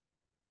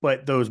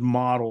 but those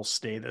models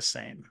stay the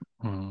same.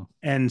 Hmm.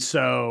 And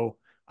so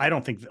I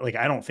don't think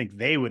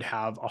they would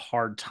have a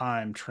hard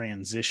time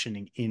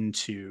transitioning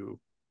into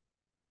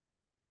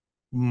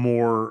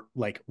more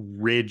like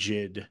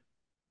rigid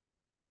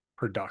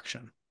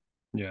production.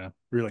 Yeah.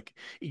 Really, like,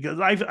 because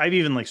I've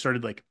even like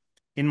started like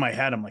in my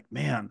head, I'm like,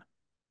 man,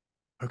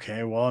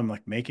 okay, well, I'm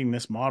like making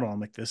this model. I'm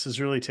like, this is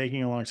really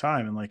taking a long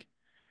time. And like,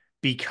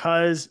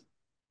 because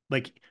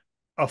like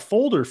a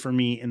folder for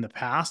me in the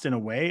past, in a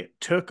way,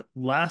 took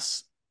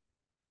less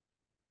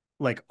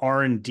like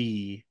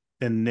R&D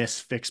than this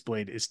fixed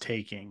blade is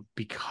taking,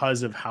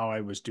 because of how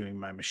I was doing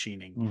my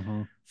machining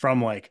Hmm.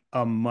 from like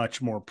a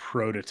much more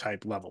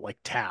prototype level, like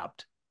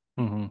tabbed,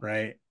 Hmm.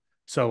 right?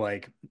 So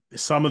like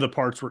some of the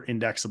parts were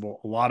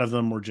indexable, a lot of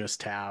them were just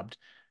tabbed.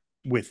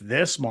 With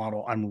this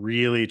model, I'm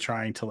really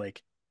trying to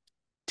like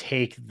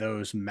take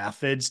those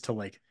methods to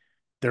like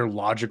their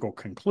logical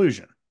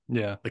conclusion.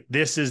 Yeah. Like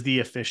this is the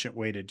efficient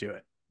way to do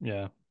it.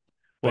 Yeah.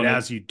 Well, But and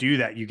as you do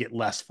that, you get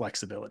less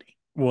flexibility.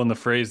 and the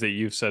phrase that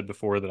you've said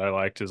before that I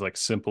liked is like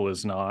simple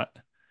is not.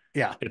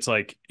 Yeah. It's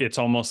like it's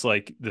almost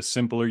like the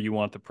simpler you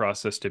want the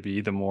process to be,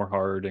 the more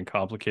hard and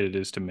complicated it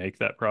is to make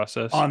that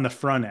process. On the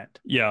front end.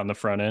 Yeah, on the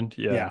front end.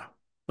 Yeah. Yeah.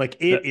 Like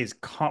That it is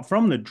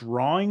from the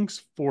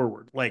drawings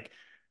forward. Like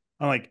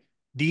I'm like,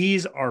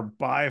 these are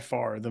by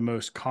far the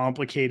most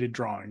complicated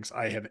drawings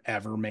I have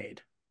ever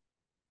made.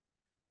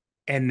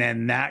 And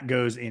then that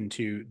goes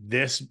into,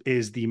 this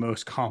is the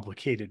most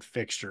complicated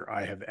fixture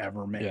I have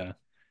ever yeah. made.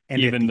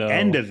 And at Even the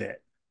end though of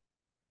it,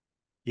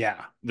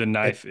 yeah, the it,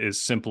 knife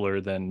is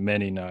simpler than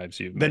many knives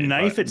you've the made,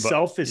 knife but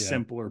itself is yeah.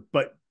 simpler,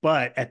 but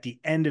at the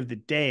end of the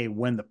day,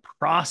 when the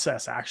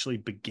process actually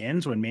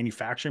begins, when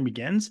manufacturing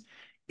begins,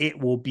 it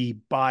will be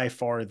by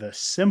far the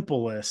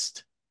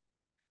simplest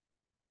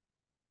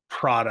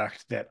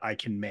product that I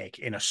can make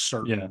in a Yeah.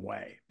 certain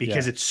way,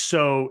 because Yeah.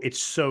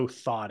 it's so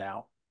thought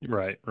out.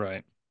 Right,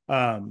 right.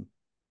 Um,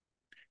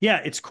 yeah,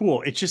 it's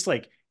cool. It's just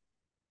like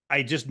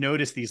I just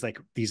noticed these like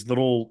these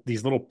little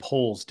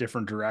pulls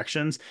different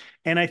directions,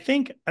 and I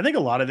think a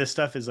lot of this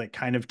stuff is like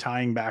kind of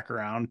tying back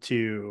around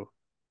to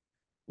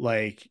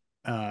like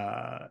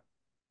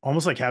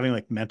almost like having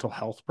like mental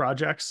health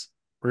projects,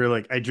 where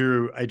like I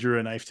drew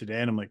a knife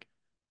today, and I'm like,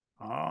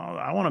 oh,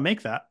 I want to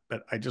make that,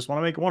 but I just want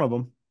to make one of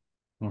them.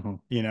 Hmm.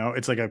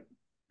 It's like a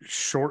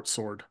short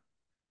sword.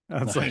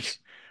 It's like, Nice.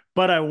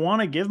 but I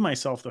want to give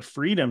myself the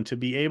freedom to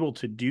be able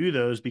to do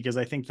those, because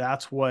I think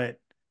that's what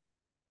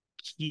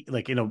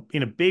like in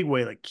a big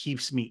way like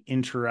keeps me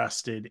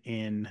interested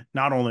in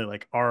not only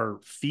like our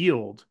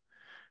field,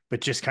 but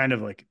just kind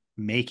of like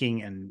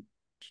making and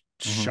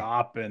Hmm.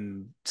 shop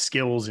and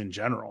skills in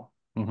general,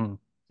 Hmm.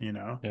 you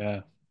know?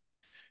 Yeah.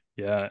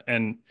 Yeah.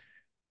 And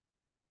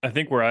I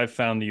think where I've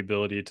found the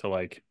ability to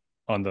like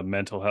on the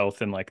mental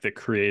health and like the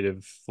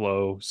creative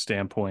flow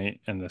standpoint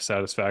and the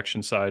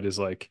satisfaction side is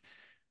like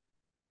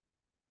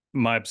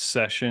my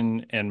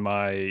obsession and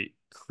my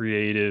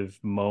creative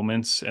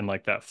moments and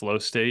like that flow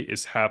state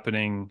is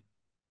happening,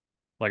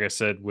 like I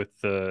said, with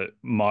the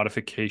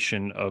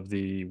modification of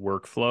the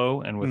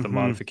workflow and with the Mm-hmm.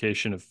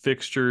 modification of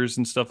fixtures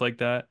and stuff like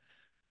that.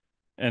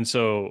 And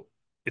so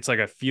it's like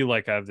I feel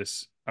like I have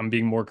this, I'm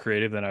being more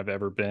creative than I've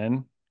ever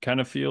been kind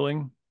of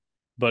feeling,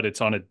 but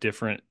it's on a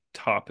different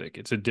topic.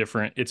 It's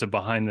a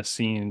behind the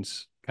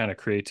scenes kind of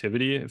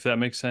creativity, if that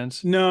makes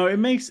sense. No, it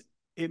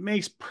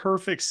makes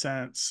perfect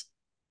sense.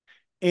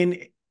 And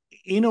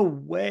in a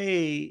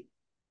way,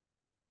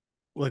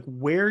 like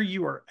where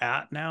you are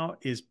at now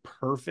is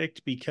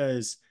perfect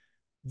because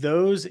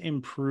those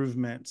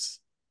improvements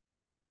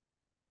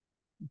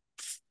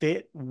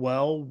fit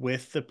well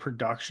with the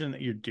production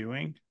that you're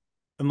doing.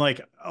 And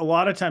like a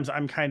lot of times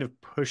I'm kind of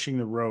pushing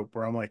the rope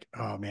where I'm like,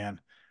 oh man,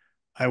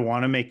 I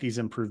want to make these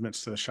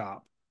improvements to the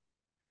shop,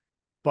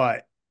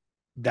 but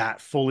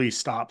that fully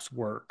stops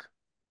work.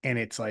 And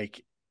it's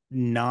like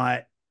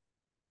not,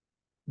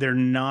 they're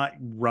not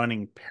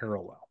running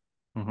parallel.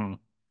 Mm-hmm.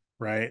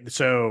 Right.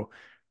 So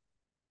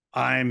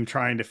I'm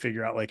trying to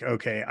figure out like,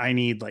 okay, I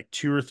need like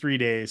 2 or 3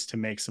 days to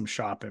make some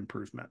shop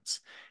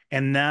improvements.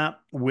 And that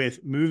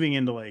with moving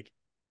into like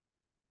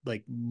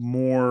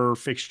more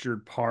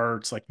fixtured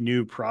parts, like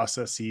new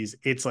processes,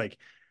 it's like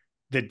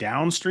the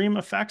downstream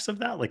effects of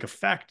that like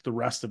affect the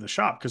rest of the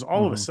shop. Cause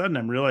all of a Mm-hmm. sudden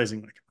I'm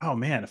realizing like, oh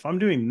man, if I'm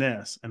doing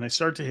this and I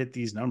start to hit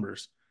these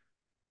numbers,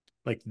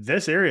 like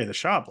this area of the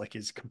shop, like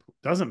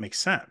doesn't make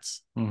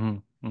sense. Mm-hmm.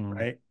 Mm-hmm.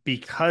 Right.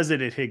 Because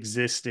it had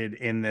existed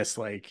in this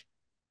like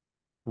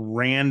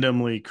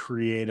randomly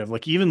creative,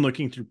 like even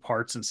looking through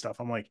parts and stuff,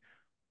 I'm like,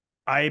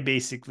 I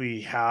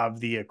basically have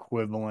the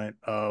equivalent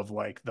of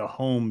like the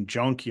home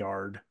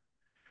junkyard,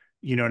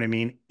 you know what I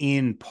mean,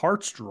 in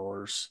parts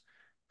drawers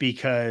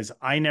because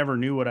I never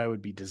knew what I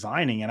would be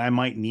designing and I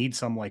might need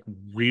some like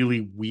really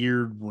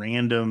weird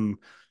random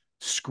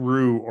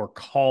screw or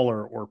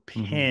collar or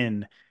Mm-hmm.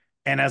 pin.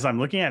 And as I'm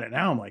looking at it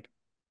now, I'm like,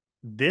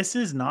 this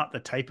is not the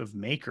type of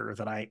maker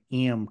that I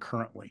am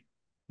currently.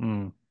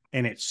 Mm.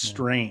 And it's Yeah.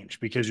 strange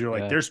because you're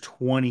like, Yeah. there's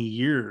 20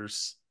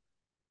 years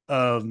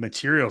of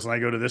materials. And I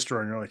go to this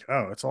drawer and you're like,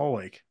 oh, it's all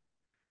like,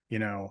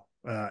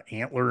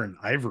 antler and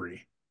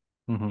ivory.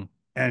 Mm-hmm.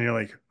 And you're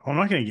like, oh, I'm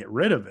not going to get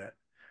rid of it.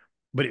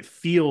 But it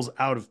feels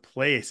out of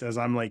place as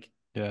I'm like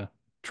Yeah.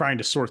 trying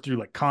to sort through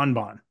like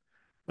Kanban,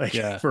 like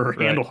Yeah. for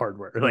Right. handle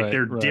hardware. Like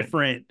Right.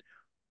 Right.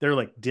 they're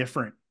like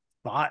different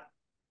thought,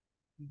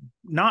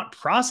 not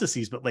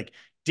processes, but like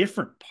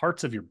different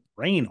parts of your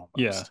brain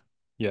Yeah. almost.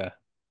 Yeah.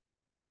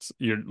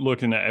 You're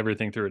looking at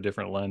everything through a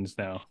different lens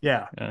now.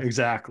 Yeah, Yeah.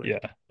 exactly.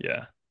 Yeah.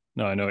 Yeah.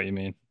 No, I know what you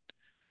mean.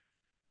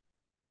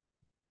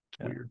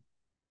 Yeah. Weird.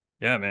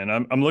 Yeah, man.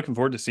 I'm looking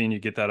forward to seeing you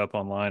get that up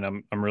online.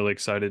 I'm really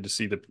excited to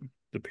see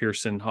the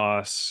Pearson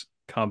Haas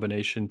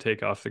combination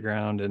take off the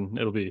ground, and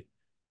it'll be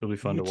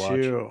fun Me to watch.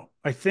 too.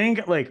 I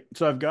think like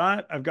so I've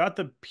got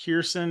the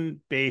Pearson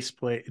base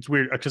plate. It's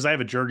weird because I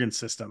have a Jurgens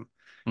system.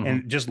 Hmm.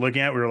 And just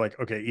looking at it, we were like,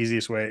 okay,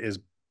 easiest way is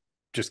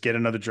just get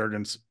another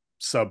Jurgens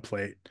sub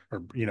plate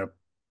or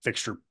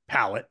fixture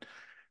pallet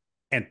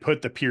and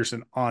put the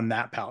Pearson on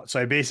that pallet. So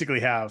I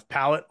basically have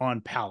pallet on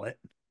pallet.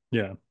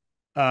 Yeah.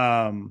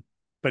 Um,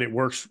 but it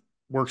works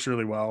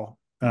really well.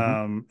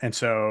 Hmm. And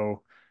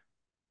so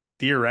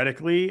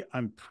theoretically,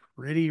 I'm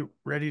pretty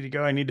ready to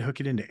go. I need to hook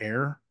it into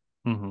air.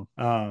 Hmm.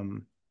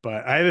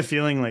 But I have a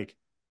feeling like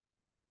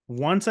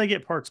once I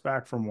get parts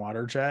back from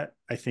Waterjet,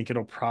 I think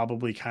it'll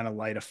probably kind of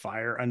light a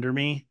fire under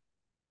me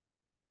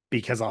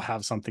because I'll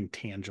have something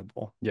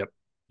tangible. Yep.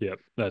 Yep.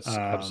 That's Um,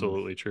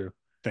 absolutely true.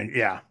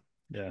 yeah.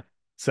 Yeah.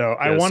 So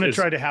I Yes. want to It's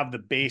try to have the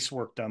base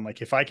work done.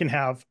 Like if I can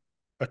have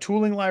a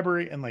tooling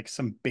library and like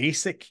some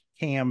basic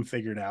cam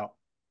figured out,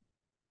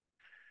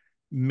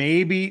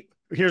 maybe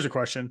here's a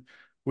question.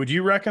 Would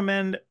you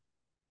recommend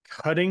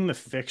cutting the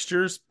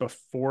fixtures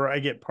before I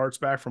get parts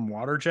back from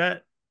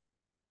Waterjet,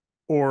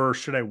 or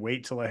should I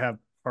wait till I have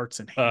parts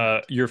in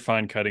hand? you're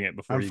fine cutting it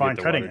before I'm you get fine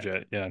the cutting water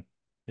it. jet. Yeah.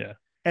 Yeah.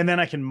 And then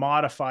I can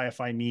modify if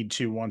I need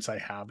to once I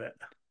have it,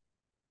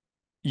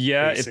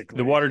 Yeah, if the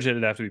basically. water jet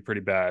would have to be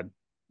pretty bad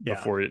Yeah.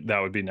 before that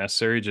would be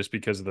necessary, just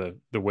because of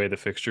the way the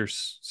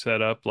fixture's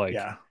set up. Like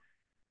Yeah.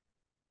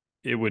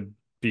 it would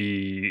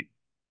be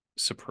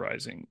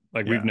surprising.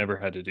 Like we've Yeah. never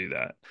had to do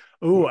that.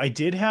 Oh, I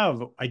did have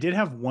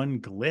one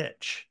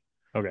glitch.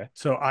 Okay.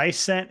 So I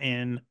sent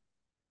in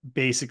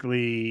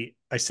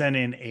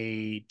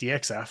a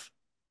DXF.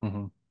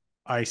 Hmm.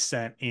 I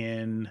sent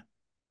in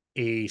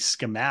a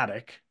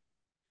schematic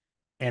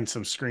and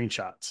some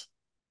screenshots.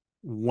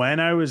 When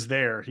I was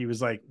there, he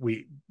was like,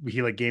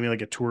 he like gave me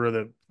like a tour of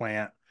the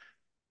plant.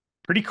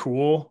 Pretty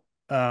cool.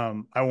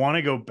 I want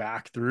to go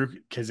back through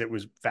because it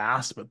was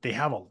vast, but they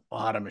have a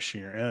lot of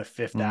machinery.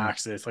 Fifth Hmm.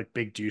 axis, like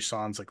big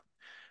Doosan's, like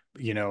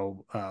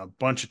a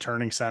bunch of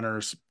turning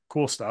centers,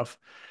 cool stuff.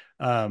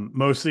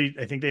 Mostly,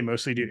 I think they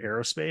mostly do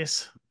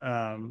aerospace.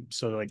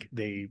 So like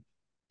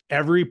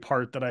every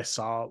part that I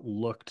saw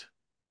looked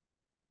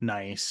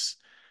nice.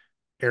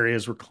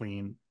 Areas were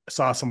clean. I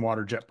saw some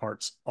water jet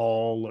parts,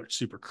 all looked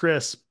super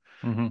crisp,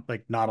 Hmm.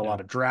 like not a Yeah. lot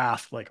of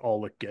draft, like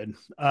all looked good.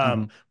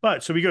 Hmm.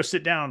 But so we go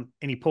sit down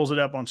and he pulls it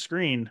up on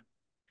screen,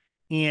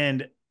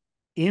 and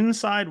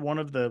inside one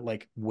of the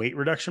like weight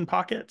reduction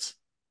pockets,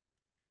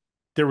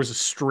 there was a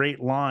straight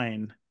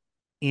line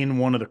in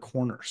one of the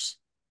corners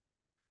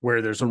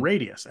where there's a Hmm.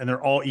 radius and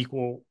they're all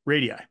equal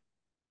radii.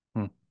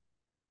 Hmm.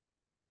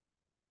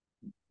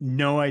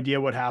 No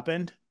idea what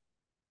happened.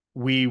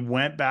 We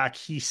went back.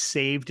 He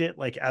saved it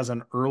like as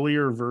an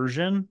earlier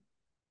version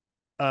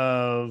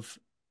of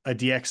a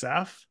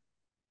DXF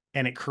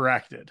and it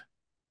corrected.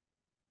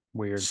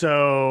 Weird.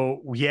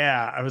 So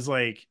yeah, I was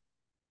like,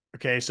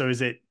 okay, so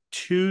is it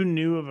too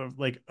new of a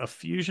like a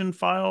fusion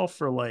file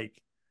for like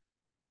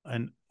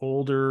an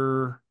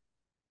older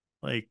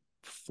like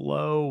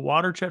flow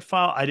water jet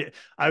file?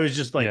 I was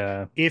just like,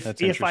 Yeah,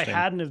 that's if I interesting.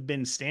 hadn't have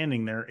been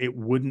standing there, it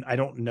wouldn't, I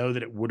don't know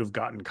that it would have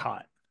gotten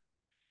caught.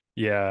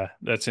 Yeah,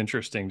 that's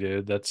interesting,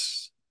 dude.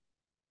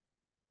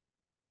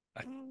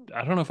 I,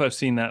 I don't know if I've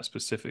seen that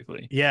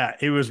specifically. Yeah,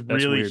 it was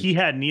That's really, weird. he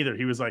had neither.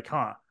 He was like,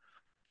 huh.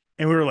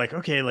 And we were like,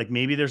 okay, like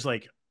maybe there's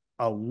like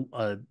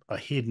a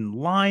hidden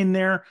line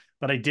there.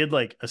 But I did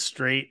like a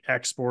straight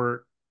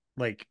export,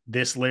 like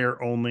this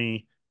layer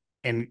only,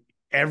 and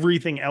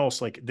everything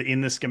else, like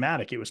in the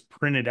schematic, it was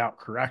printed out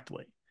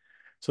correctly.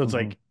 So it's Hmm.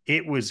 like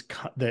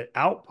the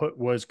output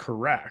was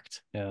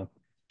correct. Yeah.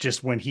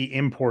 Just when he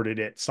imported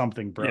it,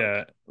 something broke.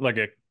 Yeah, like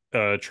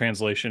a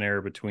translation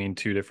error between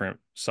two different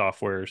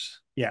softwares.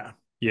 Yeah.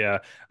 Yeah,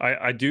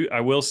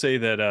 I will say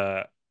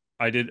that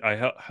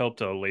I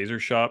helped a laser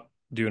shop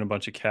doing a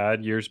bunch of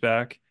CAD years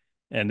back,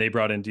 and they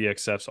brought in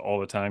DXFs all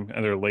the time,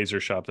 and they're a laser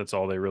shop. That's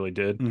all they really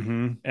did.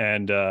 Mm-hmm.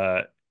 And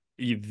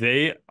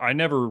I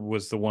never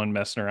was the one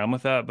messing around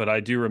with that, but I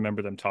do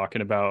remember them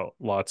talking about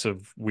lots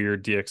of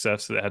weird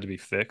DXFs that had to be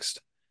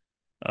fixed.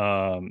 So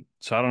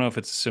I don't know if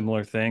it's a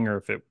similar thing or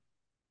if it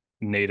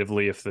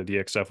natively if the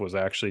DXF was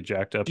actually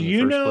jacked up Do in the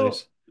you first know?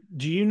 place.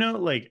 Do you know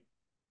like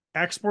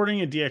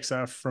exporting a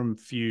DXF from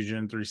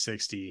Fusion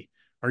 360?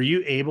 Are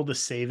you able to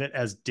save it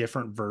as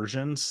different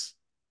versions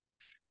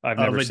I've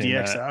of never a seen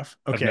that. DXF?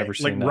 I've never Okay, like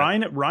seen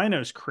that.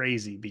 Rhino's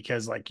crazy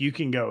because like you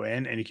can go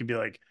in and you can be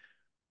like,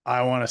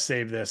 I want to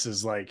save this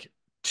as like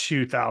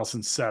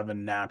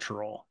 2007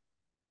 natural.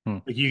 Hmm.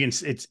 Like you can,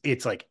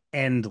 it's like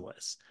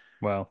endless.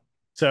 Wow.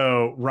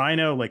 So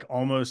Rhino, like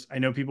almost, I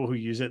know people who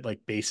use it like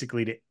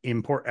basically to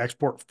import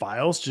export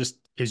files just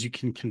because you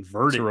can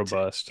convert It's it to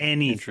robust.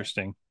 anything.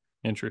 Interesting.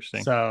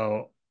 Interesting.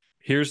 So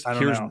Here's I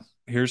don't here's know.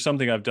 here's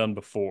something I've done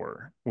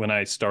before when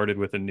I started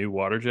with a new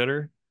water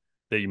jetter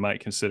that you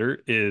might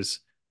consider is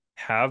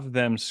have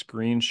them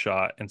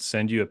screenshot and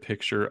send you a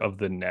picture of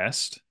the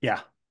nest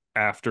Yeah,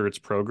 after it's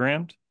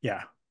programmed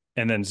yeah,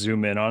 and then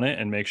zoom in on it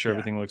and make sure yeah,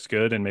 everything looks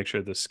good and make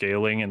sure the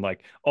scaling and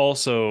like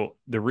also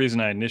the reason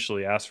I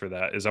initially asked for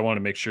that is I want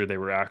to make sure they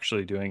were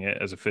actually doing it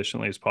as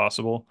efficiently as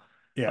possible.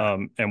 yeah,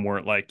 And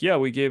weren't like, yeah,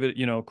 we gave it,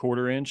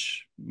 quarter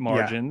inch yeah.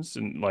 margins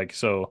and like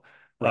so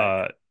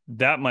Right.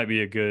 that might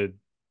be a good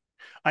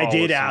I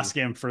did policy. ask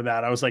him for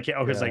that. I was like, yeah,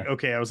 I was like, Yeah.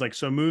 okay. I was like,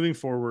 so moving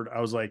forward,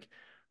 I was like,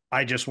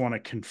 I just want to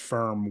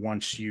confirm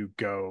once you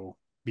go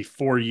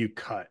before you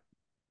cut.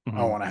 I Hmm.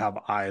 want to have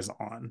eyes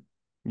on.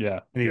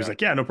 Yeah. And he was Yeah.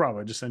 like, yeah, no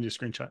problem. I just send you a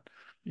screenshot.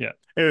 Yeah.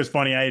 It was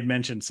funny. I had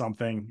mentioned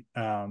something.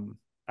 I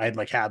had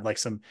like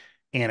some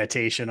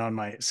annotation on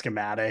my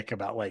schematic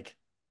about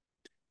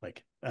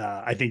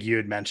I think you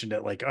had mentioned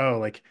it like, oh,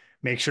 like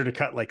make sure to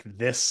cut like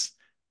this,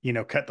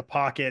 cut the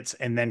pockets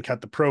and then cut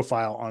the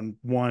profile on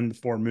one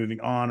before moving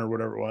on or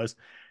whatever it was.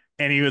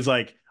 And he was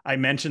like, I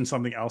mentioned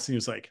something else, and he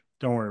was like,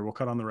 don't worry, we'll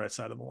cut on the right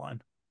side of the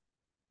line.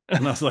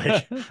 And I was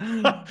like,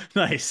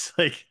 nice.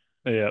 Like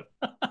Yeah.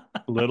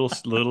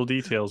 Little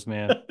details,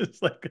 man.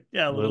 it's like,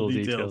 yeah, little Little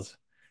details. details.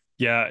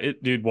 Yeah,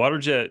 dude, water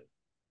jet,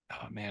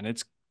 oh man,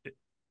 it's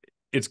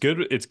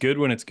good. It's good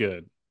when it's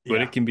good, but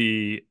Yeah. it can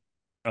be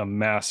a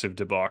massive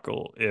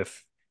debacle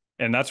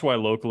and that's why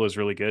local is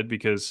really good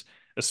because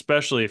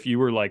especially if you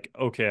were like,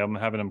 okay, I'm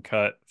having them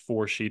cut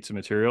 4 sheets of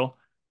material,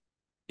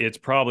 it's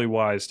probably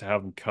wise to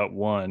have them cut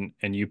one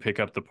and you pick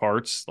up the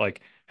parts.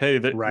 Like, hey,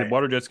 the Right.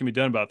 water jet's gonna be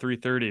done about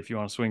 3:30 if you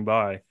want to swing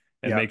by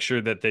and Yeah. make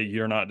sure that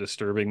you're not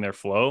disturbing their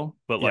flow,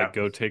 but Yeah. like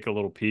go take a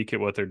little peek at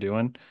what they're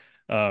doing.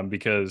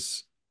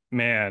 Because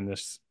man,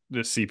 this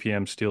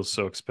CPM steel's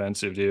so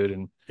expensive, dude,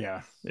 and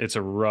Yeah. it's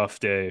a rough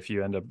day if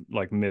you end up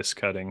like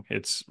miscutting.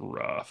 It's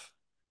rough.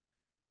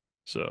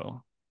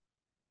 So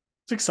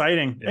It's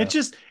exciting. yeah.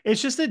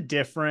 It's just a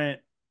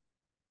different,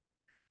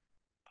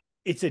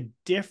 it's a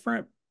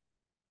different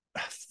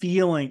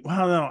feeling.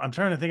 Well, no, I'm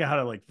trying to think of how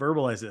to like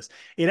verbalize this.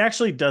 It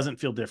actually doesn't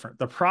feel different.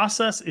 The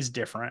process is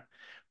different,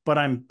 but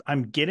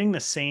I'm getting the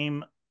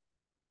same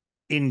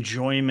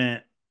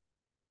enjoyment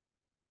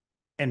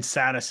and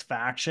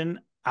satisfaction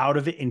out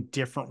of it in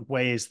different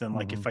ways than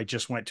like Hmm. if I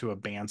just went to a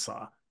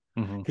bandsaw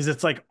Hmm. because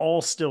it's like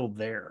all still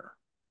there.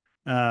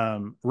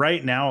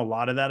 Right now, a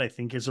lot of that I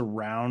think is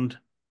around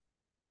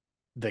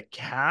the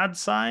CAD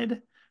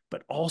side,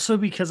 but also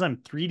because I'm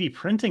 3D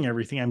printing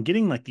everything, I'm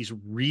getting like these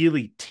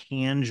really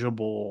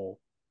tangible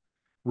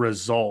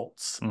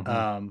results.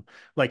 Hmm.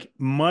 Like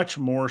much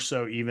more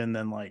so even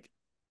than like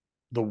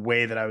the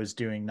way that I was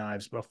doing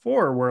knives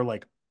before, where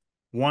like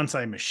once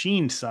I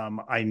machined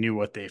some, I knew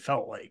what they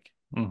felt like.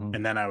 Hmm.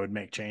 And then I would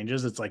make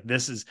changes. It's like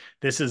this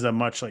is a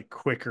much like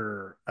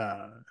quicker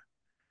kind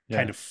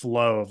Yeah. of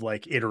flow of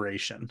like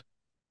iteration.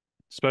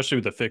 Especially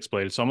with the fixed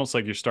blade. It's almost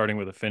like you're starting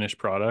with a finished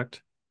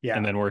product and Yeah.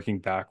 then working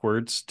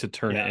backwards to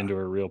turn it Yeah. into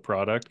a real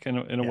product kind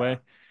of in a Yeah. way.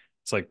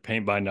 It's like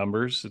paint by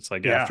numbers. It's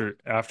like Yeah.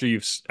 after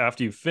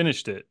you've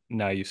finished it,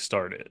 now you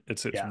start it.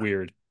 It's Yeah.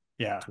 weird.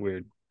 Yeah. It's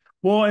weird.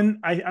 Well, and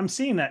I'm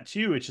seeing that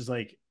too, which is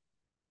like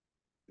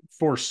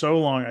for so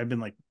long I've been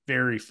like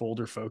very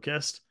folder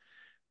focused,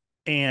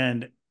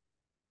 and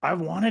I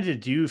wanted to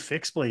do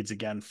fixed blades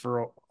again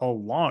for a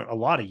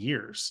lot of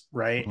years,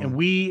 right? And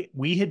Mhm.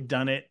 we had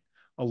done it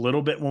a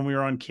little bit when we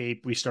were on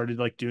Cape. We started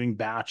like doing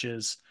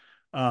batches.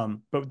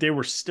 But they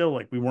were still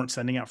like we weren't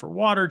sending out for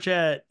water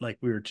jet, like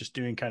we were just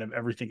doing kind of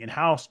everything in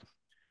house.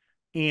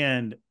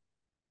 And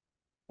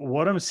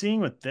what I'm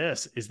seeing with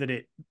this is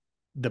that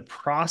the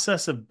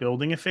process of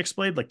building a fixed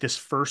blade, like this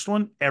first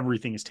one,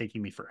 everything is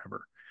taking me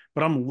forever,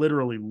 but I'm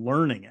literally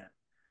learning it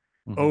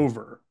Mhm.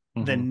 over.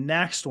 The Mhm.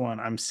 next one,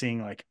 I'm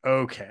seeing like,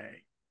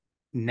 okay,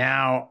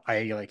 now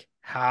I like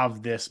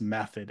have this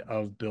method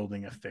of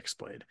building a fixed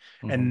blade.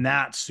 Mhm. And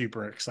that's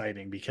super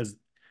exciting because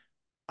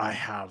I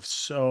have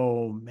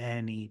so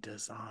many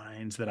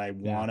designs that I Yeah.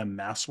 want to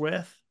mess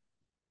with.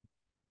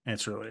 And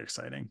it's really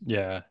exciting.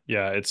 Yeah.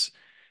 Yeah.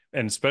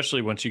 And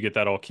especially once you get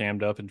that all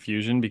cammed up in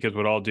Fusion, because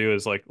what I'll do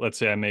is like, let's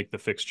say I make the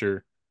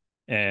fixture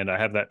and I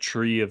have that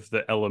tree of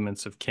the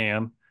elements of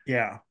cam.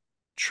 Yeah.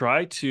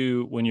 Try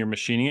to, when you're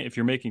machining it, if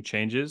you're making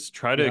changes,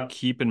 try to Yeah.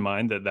 keep in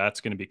mind that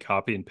that's going to be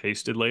copy and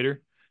pasted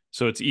later.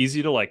 So it's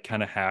easy to like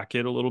kind of hack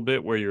it a little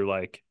bit where you're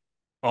like,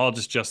 "Oh, I'll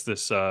just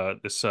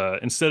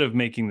instead of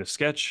making the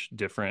sketch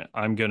different,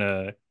 I'm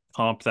gonna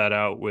comp that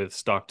out with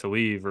stock to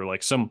leave or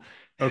like some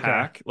Okay.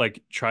 hack.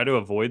 Like try to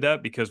avoid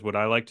that because what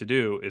I like to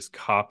do is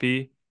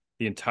copy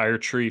the entire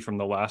tree from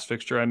the last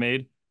fixture I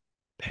made,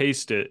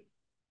 paste it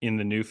in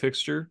the new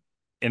fixture,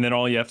 and then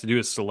all you have to do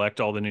is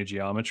select all the new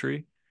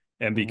geometry.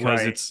 And because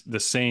Right. it's the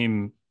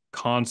same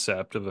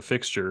concept of a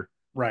fixture,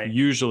 Right.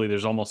 usually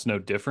there's almost no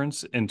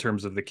difference in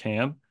terms of the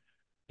cam.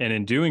 And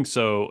in doing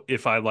so,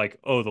 if I like,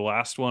 oh, the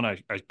last one,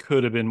 I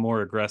could have been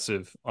more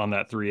aggressive on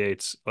that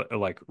 3/8,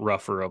 like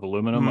rougher of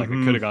aluminum, like I could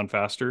Mm-hmm. have gone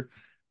faster.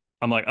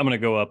 I'm like, I'm going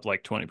to go up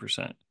like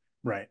 20%,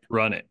 Right.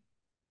 run it.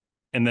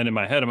 And then in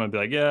my head, I'm going to be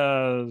like,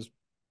 yeah,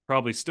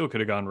 probably still could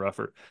have gone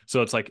rougher.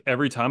 So it's like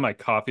every time I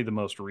copy the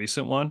most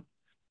recent one,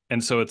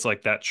 and so it's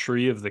like that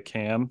tree of the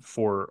cam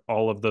for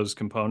all of those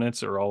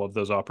components or all of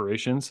those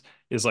operations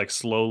is like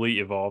slowly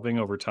evolving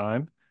over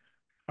time.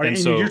 All right,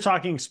 And and you're so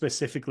talking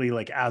specifically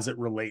like as it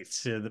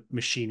relates to the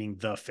machining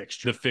the the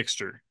fixture.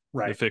 fixture, the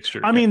Right.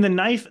 fixture, I mean, the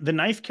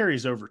knife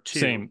carries over too.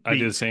 same. I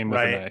do the same with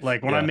a Right. knife.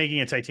 Like when I'm Yeah. making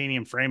a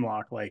titanium frame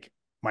lock, like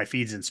my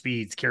feeds and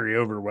speeds carry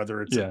over,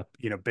 whether it's a,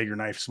 Yeah. bigger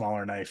knife,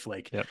 smaller knife,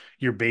 like Yep.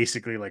 you're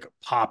basically like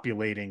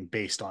populating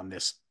based on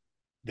this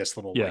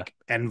little Yeah. like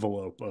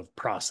envelope of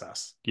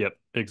process. Yep.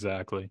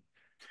 Exactly.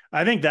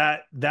 I think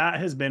that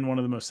has been one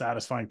of the most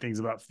satisfying things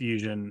about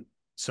Fusion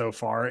so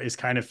far is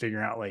kind of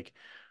figuring out like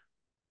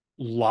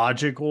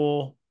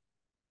logical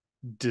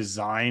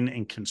design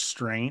and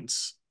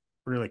constraints.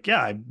 We're like,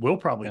 yeah, I will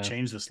probably Yeah.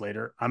 change this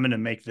later. I'm going to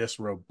make this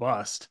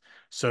robust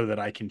so that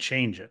I can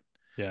change it.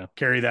 Yeah.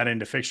 Carry that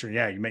into fixture.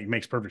 Yeah,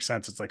 makes perfect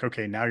sense. It's like,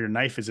 okay, now your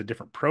knife is a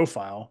different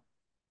profile,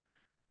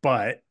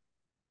 but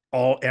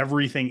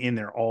everything in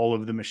there, all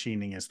of the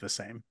machining is the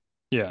same.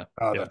 Yeah.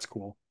 Oh, Yeah. that's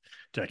cool.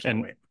 I can't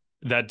And wait.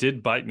 that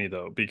did bite me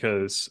though,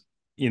 because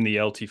in the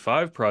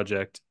LT5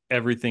 project,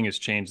 everything has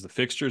changed. The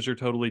fixtures are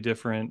totally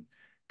different.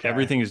 Okay.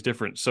 Everything is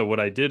different. So what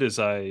I did is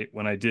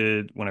when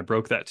I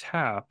broke that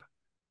tap,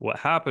 what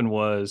happened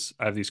was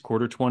I have these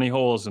quarter 20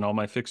 holes in all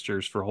my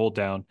fixtures for hold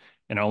down,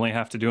 and I only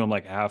have to do them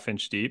like a half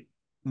inch deep,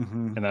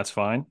 Mm-hmm. and that's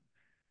fine.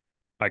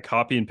 I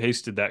copy and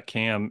pasted that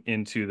cam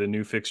into the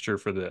new fixture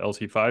for the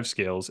LT5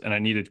 scales, and I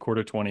needed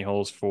quarter 20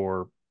 holes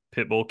for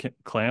pit bull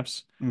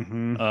clamps.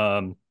 Mm-hmm.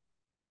 Um,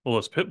 well,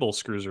 those pit bull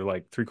screws are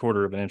like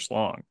 3/4 of an inch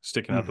long,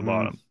 sticking out the Mm-hmm.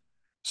 bottom.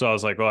 So I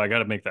was like, well, I got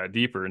to make that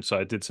deeper. And so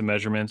I did some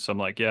measurements. I'm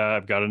like, yeah,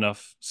 I've got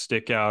enough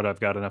stick out. I've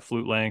got enough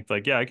flute length.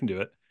 Like, yeah, I can do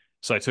it.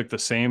 So I took the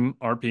same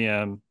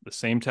RPM, the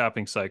same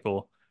tapping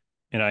cycle,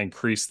 and I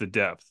increased the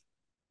depth.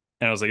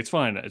 And I was like, it's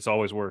fine. It's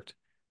always worked.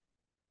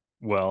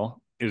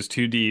 Well, it was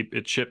too deep.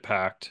 It chip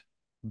packed,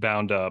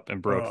 bound up,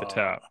 and broke the Uh,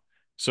 tap.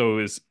 So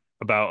it was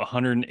about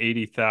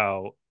 180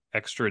 thou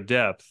extra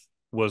depth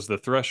was the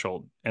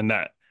threshold. And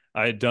that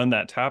I had done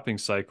that tapping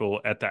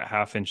cycle at that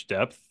half inch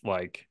depth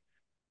like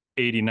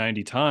 80,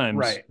 90 times,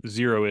 right.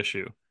 zero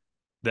issue.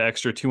 The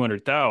extra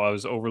 200 thou, I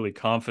was overly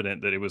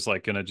confident that it was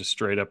like going to just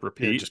straight up It'd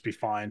repeat. just be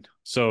fine.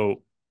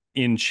 So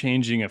in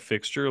changing a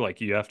fixture,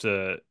 like I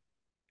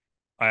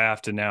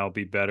have to now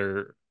be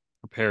better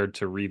prepared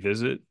to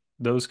revisit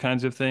those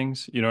kinds of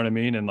things. You know what I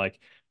mean? And like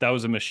that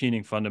was a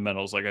machining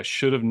fundamentals. Like I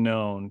should have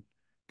known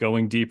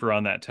going deeper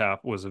on that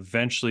tap was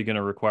eventually going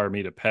to require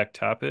me to peck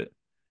tap it,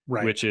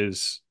 Right. which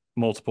is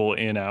multiple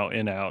in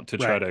out to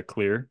try Right. to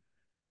clear.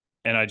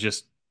 And I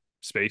just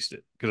spaced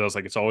it because I was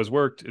like, it's always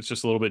worked. It's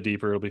just a little bit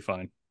deeper. It'll be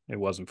fine. It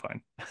wasn't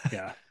fine.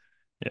 Yeah.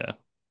 Yeah.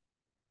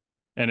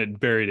 And it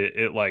buried it.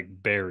 It like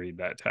buried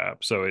that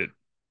tap. So I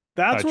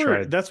That's where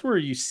tried. that's where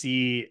you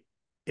see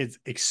its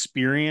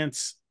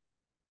experience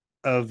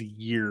of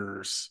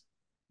years.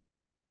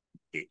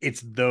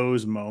 It's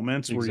those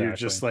moments where you're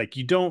just Exactly. like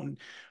you don't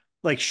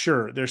like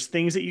sure there's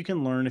things that you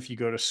can learn if you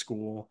go to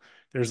school.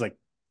 There's like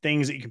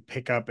things that you can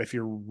pick up if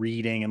you're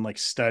reading and like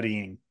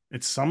studying.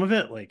 It's some of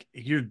it like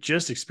you're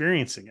just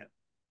experiencing it.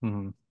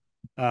 Hmm.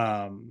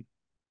 Um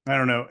I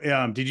don't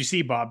know. Did you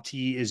see Bob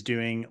T is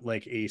doing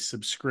like a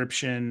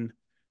subscription,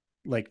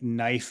 like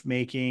knife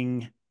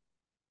making,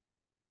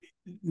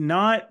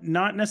 not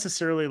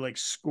necessarily like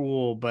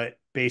school, but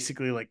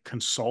basically like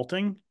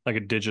consulting, Like a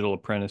digital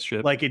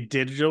apprenticeship. like a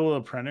digital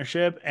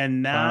apprenticeship.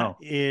 And that Wow.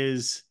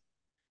 is,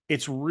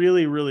 it's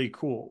really, really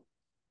cool.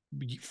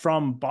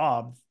 From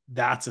Bob,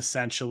 that's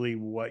essentially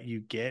what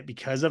you get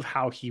because of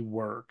how he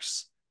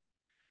works.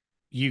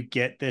 You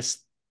get this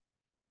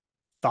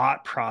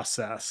thought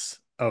process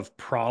of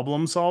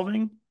problem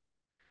solving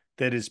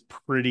that is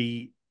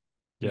pretty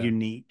Yeah.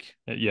 unique.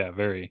 Yeah,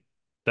 very.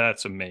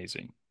 That's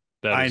amazing.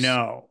 That I is,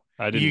 know.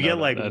 I didn't You know get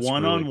that. like That's really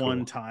one-on-one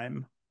cool.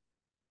 time.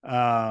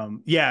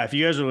 Yeah, if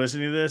you guys are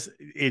listening to this,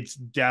 it's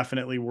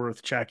definitely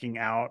worth checking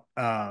out.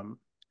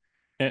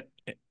 And,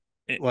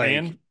 Like,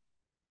 and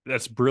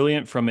that's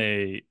brilliant from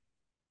a,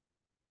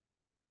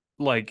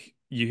 like,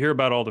 you hear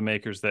about all the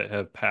makers that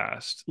have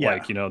passed, yeah,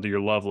 like, your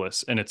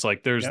Loveless, and it's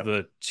like there's yep,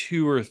 the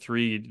two or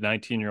three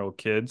 19-year-old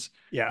kids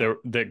yeah,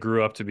 that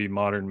grew up to be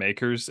modern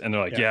makers, and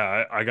they're like, yeah,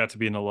 yeah, I got to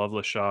be in the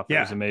Loveless shop. It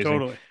was yeah, amazing.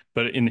 totally.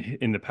 But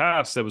in the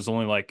past, that was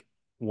only like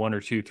one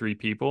or two, three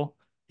people,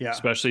 Yeah,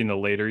 especially in the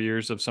later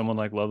years of someone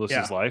like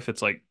Loveless's yeah, life.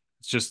 It's like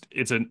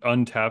it's an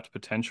untapped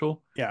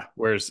potential. yeah,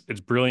 Whereas it's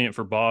brilliant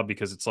for Bob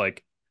because it's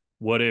like,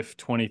 what if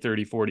 20,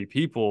 30, 40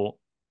 people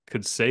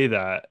could say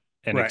that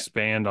and right.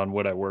 expand on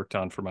what I worked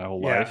on for my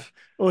whole Yeah. life?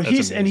 Well, That's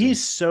he's and amazing.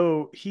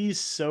 he's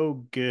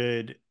so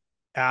good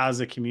as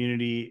a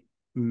community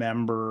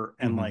member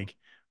and Hmm. like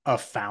a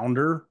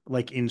founder,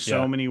 like in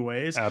so Yeah, many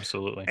ways.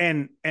 absolutely.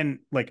 And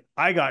like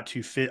I got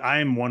to fit I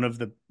am one of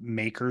the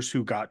makers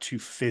who got to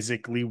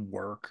physically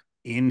work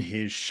in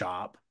his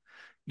shop,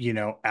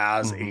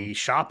 as Hmm. a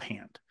shop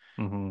hand.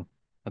 Hmm.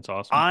 That's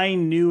awesome. I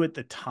knew at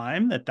the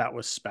time that that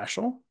was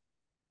special.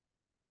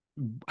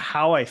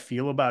 How I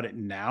feel about it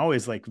now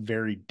is like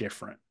very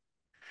different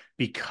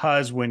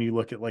because when you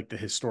look at like the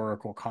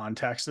historical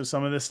context of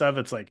some of this stuff,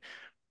 it's like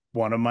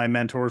one of my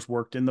mentors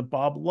worked in the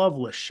Bob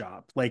Loveless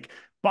shop. Like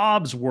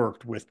Bob's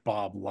worked with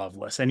Bob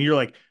Loveless. And you're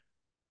like,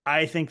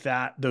 I think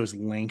that those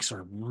links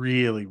are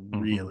really,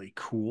 Hmm. really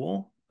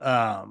cool.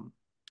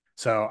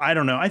 So I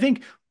don't know. I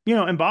think,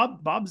 and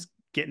Bob's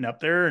getting up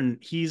there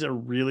and he's a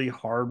really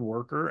hard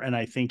worker. And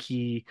I think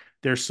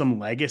there's some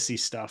legacy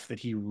stuff that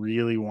he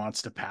really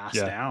wants to pass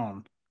Yeah,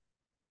 down.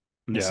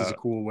 And this is yeah, a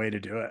cool way to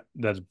do it.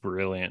 that's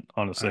brilliant.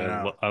 Honestly,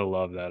 I know. I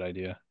love that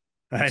idea.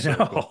 I That's so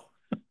cool.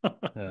 know.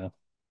 Yeah.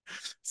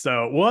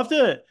 So we'll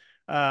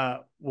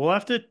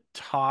have to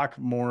talk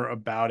more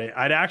about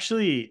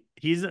it.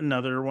 He's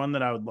another one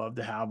that I would love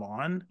to have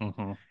on.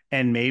 Hmm.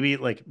 And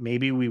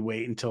maybe we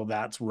wait until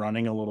that's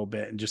running a little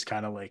bit and just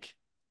kind of like,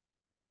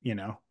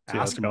 See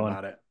how ask it's him going.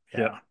 about it.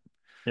 Yep.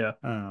 Yeah.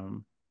 Yeah.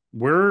 Um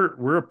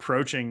we're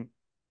approaching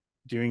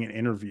doing an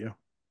interview.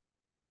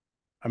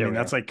 I Yeah, mean, we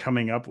that's are. like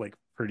coming up like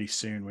pretty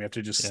soon. We have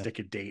to just Yeah. stick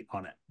a date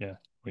on it. Yeah.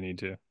 We need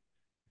to.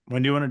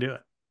 When do you want to do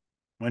it?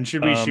 When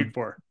should we shoot Um,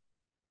 for?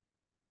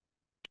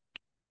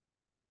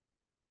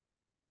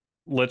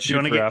 let's Do you shoot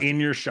want to for get after. in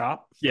your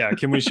shop? Yeah.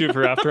 Can we shoot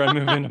for after I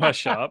move into my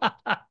shop?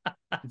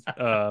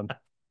 Um,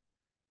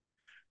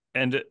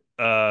 and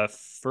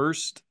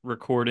first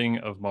recording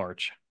of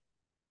March.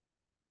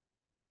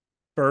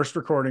 First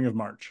recording of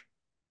March.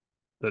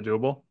 Is that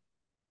doable?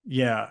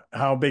 Yeah.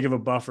 How big of a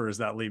buffer is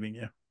that leaving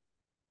you?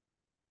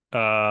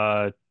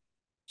 Uh,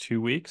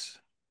 2 weeks.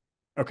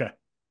 Okay.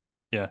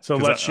 Yeah, So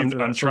because let's shoot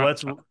for I'm that. So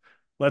trying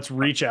let's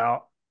reach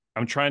out.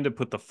 I'm trying to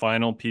put the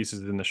final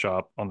pieces in the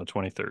shop on the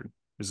 23rd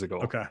is the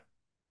goal. Okay.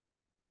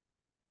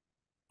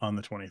 On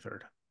the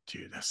 23rd.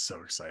 Dude, that's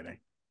so exciting.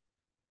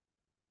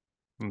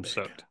 I'm Big.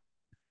 stoked.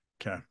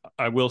 Okay.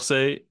 I will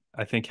say,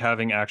 I think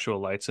having actual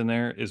lights in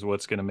there is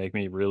what's going to make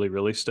me really,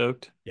 really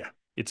stoked. Yeah.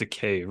 It's a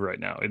cave right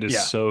now. It is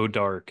Yeah. so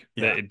dark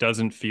that Yeah. it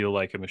doesn't feel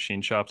like a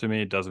machine shop to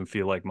me. It doesn't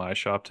feel like my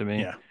shop to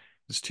me. Yeah.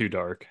 It's too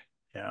dark.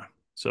 Yeah.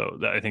 So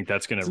I think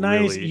that's going to It's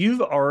nice. really,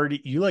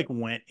 You like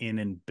went in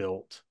and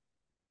built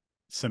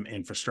some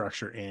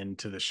infrastructure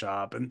into the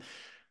shop. And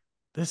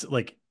this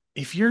like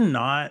if you're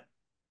not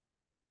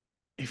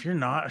if you're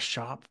not a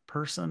shop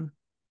person,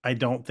 I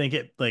don't think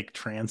it like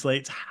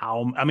translates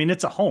how I mean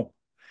it's a home.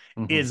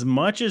 mhm. As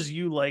much as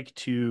you like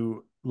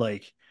to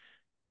like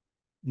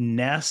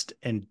nest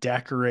and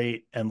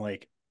decorate and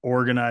like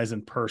organize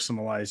and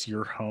personalize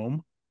your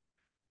home,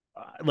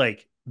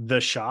 like the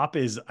shop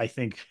is, I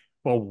think,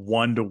 well,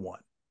 1 to 1,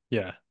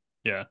 Yeah,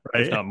 yeah,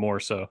 if right? not more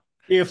so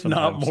If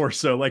not sometimes. more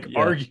so. Like,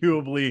 Yeah,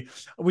 arguably,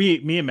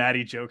 me and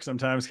Maddie joke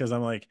sometimes because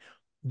I'm like,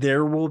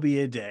 there will be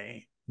a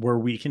day where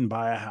we can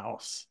buy a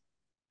house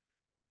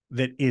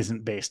that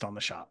isn't based on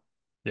the shop.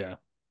 yeah,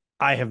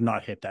 I have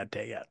not hit that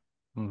day yet.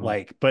 hmm,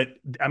 Like, but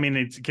I mean,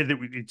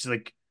 it's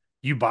like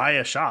you buy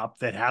a shop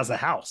that has a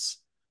house.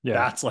 yeah,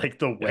 That's like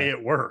the way yeah,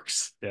 it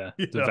works. yeah.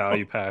 You The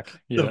value know, pack.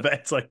 the Yeah,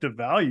 It's like the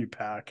value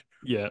pack.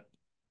 yeah,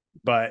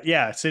 But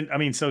yeah,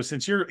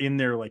 since you're in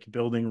there like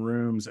building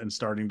rooms and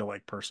starting to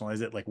like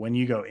personalize it, like when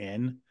you go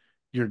in,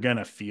 you're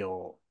gonna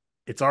feel.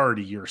 it's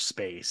already your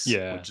space,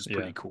 Yeah, which is yeah,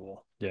 pretty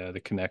cool. yeah. The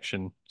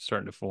connection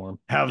starting to form.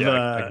 Have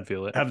Yeah, I can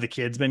feel it. have the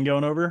kids been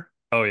going over?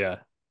 Oh yeah,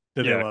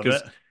 Do they yeah. love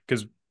it?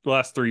 Because the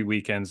last 3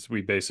 weekends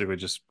we basically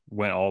just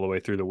went all the way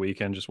through the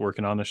weekend just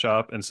working on the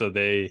shop, and so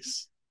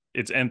Nice.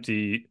 it's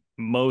empty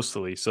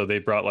mostly. So they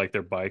brought like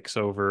their bikes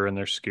over and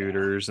their Yeah.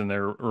 scooters and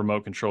their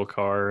remote control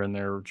car, and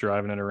they're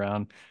driving it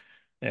around.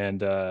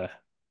 And yeah,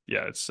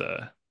 it's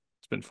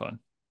been fun.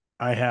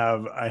 I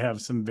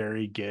have some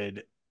very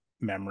good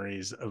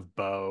memories of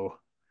Bo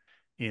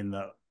in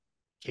the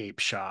Cape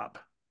shop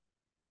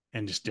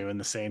and just doing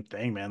the same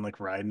thing, man. Like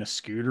riding a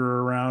scooter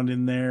around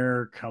in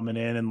there, coming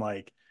in and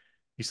like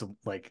used to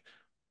like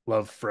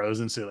love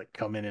Frozen, so like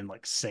come in and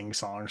like sing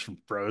songs from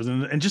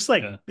Frozen and just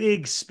like Yeah.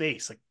 big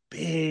space, like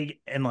big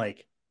and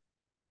like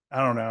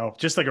I don't know,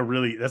 just like a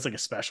really that's like a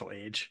special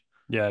age.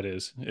 Yeah, it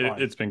is.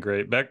 Fun. It's been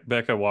great.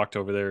 Becca walked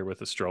over there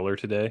with a stroller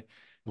today,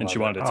 and she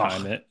Love it. wanted to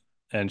time Oh, it,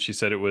 and she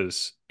said it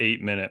was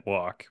 8 minute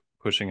walk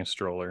pushing a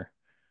stroller.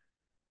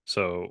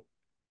 So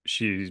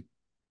she's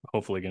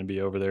hopefully going to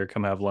be over there,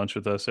 come have lunch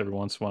with us every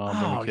once in a while,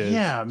 bring the oh kids.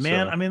 yeah,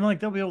 man. So I mean, like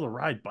they'll be able to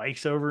ride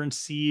bikes over and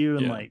see you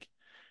and yeah. like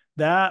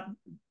that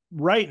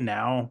right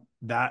now,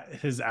 that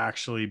has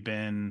actually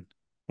been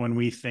when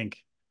we think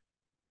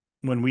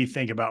when we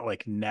think about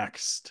like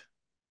next,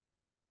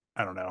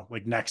 I don't know,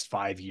 like next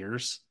 5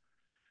 years,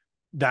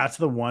 that's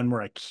the one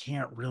where I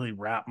can't really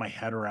wrap my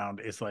head around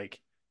is like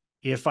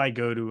if I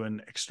go to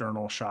an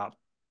external shop,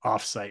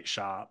 offsite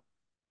shop,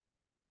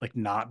 like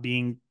not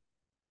being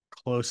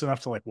close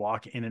enough to like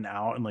walk in and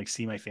out and like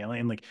see my family.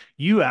 And like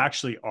you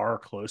actually are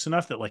close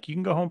enough that like you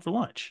can go home for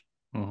lunch,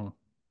 Hmm.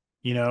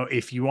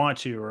 if you want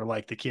to, or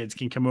like the kids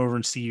can come over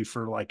and see you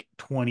for like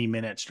 20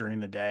 minutes during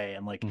the day.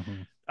 And like,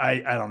 Hmm. I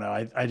don't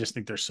know. I just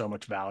think there's so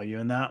much value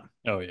in that.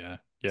 Oh yeah.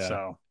 Yeah.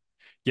 So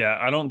Yeah.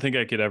 I don't think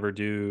I could ever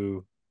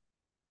do,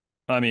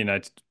 I mean,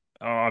 I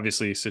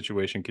obviously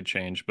situation could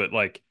change, but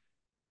like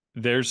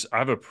I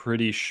have a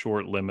pretty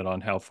short limit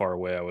on how far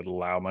away I would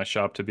allow my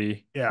shop to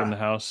be from yeah, the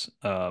house.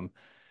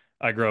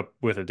 I grew up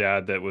with a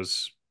dad that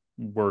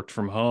worked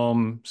from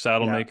home,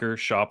 saddle yeah, maker,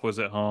 shop was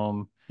at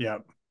home. yeah,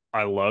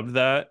 I loved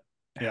that.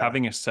 yeah.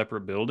 Having a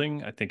separate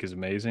building, I think is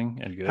amazing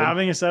and good.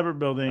 Having a separate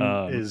building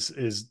Um,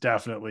 is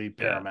definitely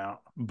yeah. paramount.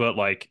 But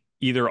like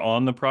either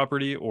on the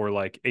property or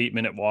like 8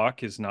 minute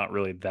walk is not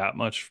really that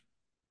much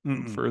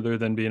Mm-mm. further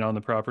than being on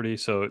the property.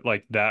 So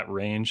like that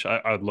range,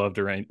 I'd love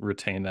to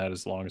retain that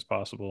as long as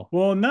possible.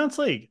 Well, and that's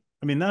like,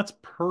 I mean, that's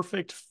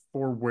perfect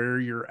for where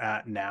you're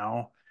at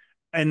now.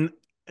 And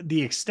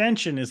the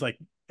extension is like,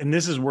 and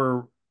this is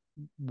where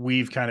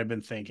we've kind of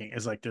been thinking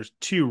is like there's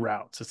two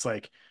routes. It's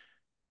like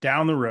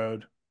down the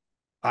road,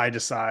 I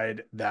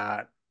decide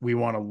that we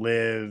want to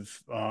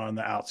live on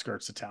the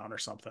outskirts of town or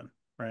something,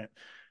 right?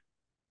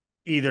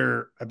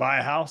 Either I buy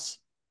a house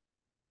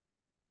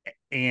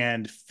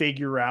and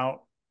figure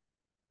out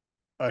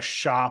a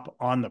shop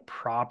on the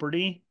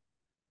property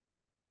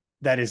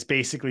that is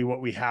basically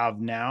what we have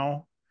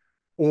now,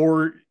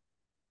 or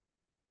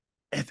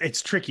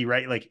it's tricky,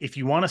 right? Like if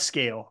you want to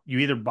scale, you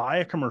either buy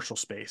a commercial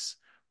space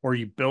or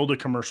you build a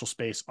commercial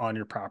space on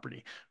your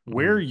property.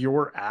 Where Hmm.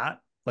 you're at,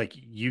 like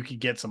you could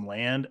get some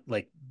land,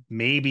 like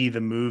maybe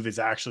the move is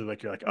actually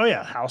like you're like, oh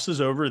yeah, house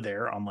is over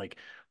there on like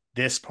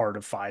this part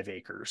of 5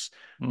 acres.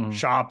 Hmm.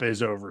 Shop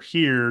is over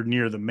here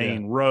near the Yeah.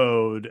 main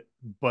road,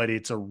 but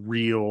it's a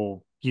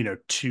real,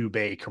 2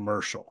 bay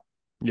commercial.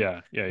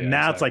 Yeah. Yeah. And Yeah.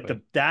 that's like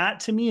Exactly. that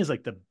to me is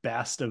like the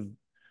best of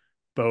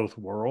both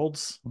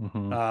worlds.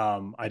 Hmm.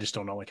 I just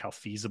don't know like how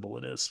feasible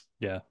it is.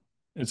 Yeah.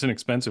 It's an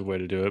expensive way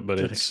to do it, but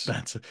It's it's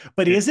expensive.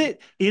 But it,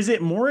 is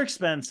it more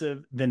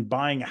expensive than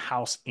buying a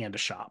house and a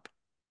shop?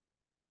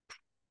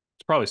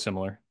 it's probably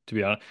similar, to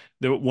be honest.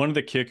 One of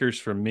the kickers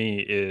for me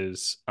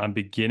is I'm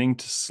beginning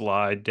to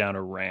slide down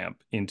a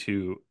ramp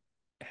into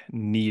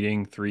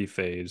needing three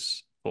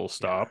phase full Yeah.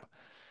 stop.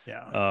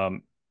 Yeah.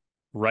 Um,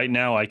 right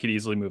now, I could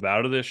easily move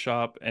out of this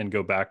shop and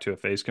go back to a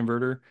phase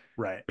converter.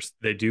 Right.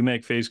 They do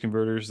make phase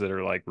converters that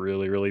are like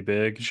really, really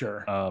big.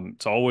 Sure.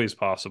 It's always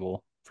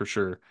possible for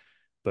sure,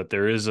 but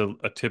there is a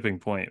tipping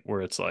point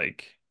where it's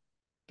like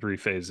three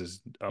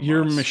phases a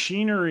Your must.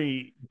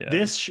 machinery Yeah.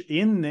 this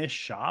in this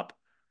shop,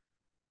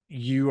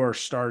 you are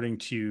starting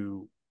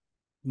to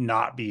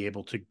not be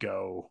able to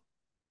go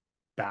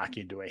back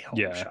into a home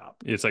Yeah. shop.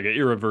 It's like an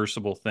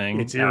irreversible thing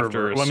It's after a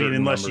irreversible. I mean, certain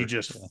unless you number.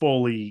 just Yeah.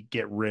 fully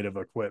get rid of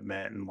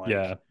equipment and like,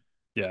 Yeah.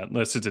 Yeah.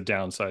 Unless it's a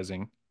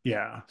downsizing.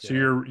 yeah. So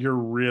Yeah. you're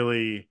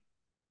really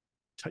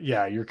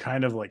yeah, you're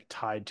kind of like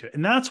tied to it.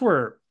 And that's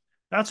where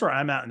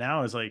I'm at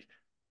now is like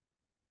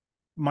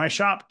my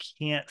shop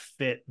can't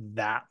fit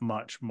that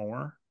much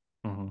more,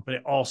 Hmm. but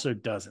it also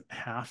doesn't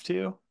have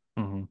to.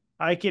 Hmm.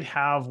 I could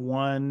have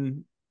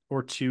one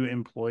or two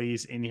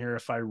employees in here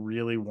if I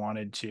really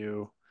wanted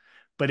to,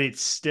 but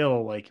it's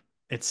still like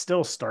it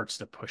still starts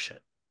to push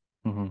it.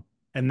 Hmm.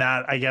 And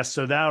that I guess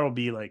so that'll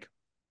be like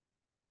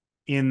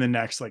in the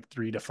next like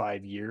 3 to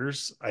 5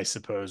 years, I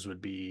suppose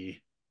would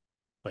be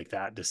like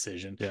that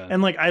decision. Yeah.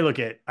 And like I look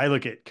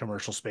at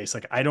commercial space.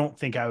 Like I don't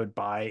think I would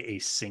buy a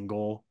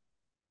single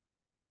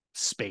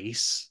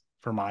space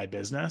for my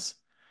business,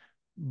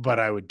 but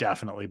I would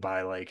definitely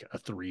buy like a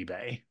 3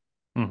 bay.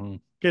 Hmm.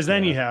 Because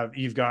then Yeah.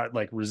 you've got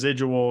like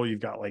residual, you've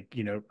got like,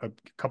 a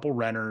couple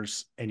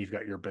renters, and you've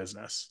got your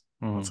business.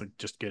 That's Hmm. like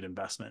just good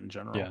investment in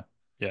general. Yeah.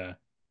 Yeah.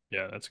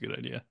 Yeah. That's a good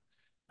idea.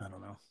 I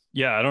don't know.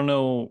 Yeah. I don't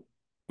know.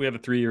 We have a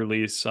 3-year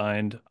lease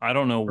signed. I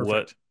don't know what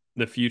Perfect.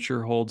 the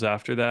future holds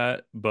after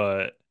that,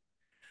 but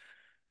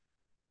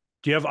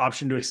Do you have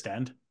option to it,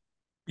 extend?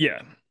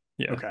 yeah.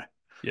 Yeah. Okay.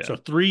 Yeah. So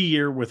 3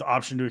 year with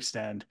option to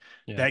extend,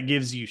 Yeah. that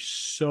gives you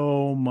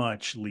so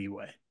much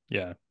leeway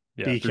Yeah.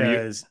 Yeah. 3 year.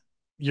 because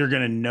you're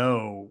going to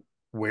know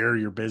where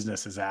your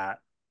business is at.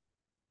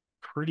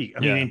 I mean,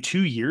 Yeah. in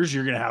 2 years,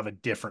 you're going to have a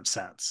different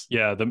sense.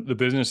 Yeah. The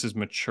business is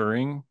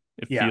maturing.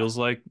 It Yeah. feels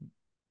like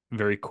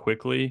very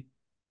quickly.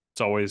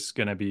 It's always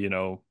going to be,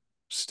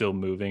 still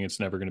moving. It's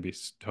never going to be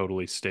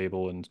totally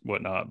stable and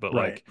whatnot. But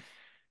Right.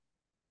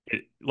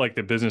 like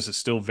the business is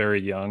still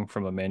very young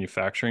from a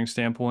manufacturing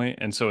standpoint,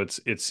 and so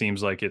it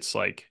seems like it's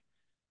like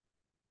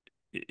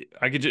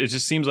it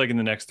just seems like in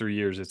the next 3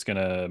 years it's going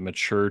to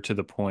mature to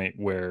the point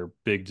where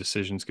big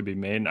decisions could be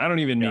made. And I don't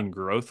even Yeah. mean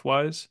growth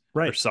wise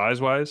or Right.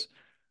 size wise.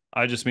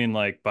 I just mean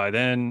like by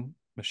then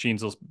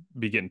machines will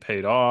be getting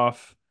paid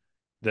off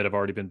that have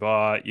already been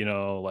bought,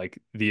 like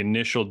the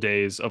initial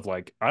days of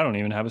like, I don't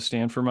even have a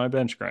stand for my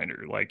bench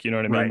grinder. Like, you know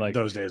what I mean? Right. Like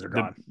Those days are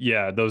gone.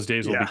 those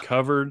days will be Yeah.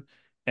 covered,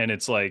 and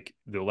it's like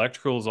the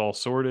electrical is all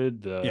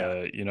sorted.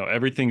 Yeah.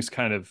 Everything's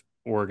kind of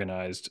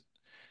organized.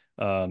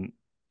 Um,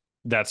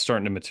 that's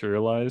starting to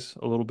materialize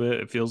a little bit,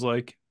 it feels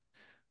like.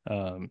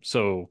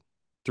 So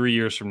 3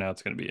 years from now,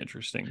 it's going to be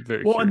interesting.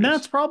 Very Well, and curious.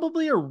 that's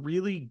probably a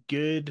really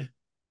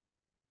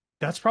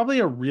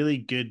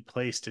good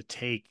place to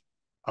take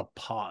a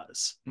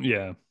pause, Yeah.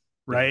 Yeah.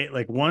 right?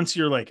 Like once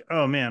you're like,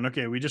 oh man,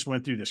 okay, we just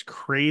went through this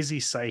crazy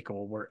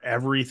cycle where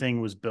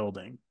everything was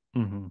building.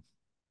 Hmm.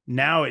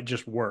 Now it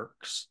just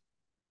works.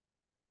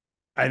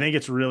 I think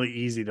it's really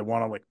easy to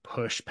want to like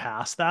push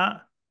past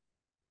that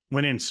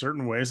when in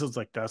certain ways it's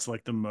like that's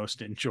like the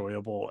most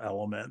enjoyable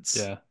elements.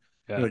 Yeah.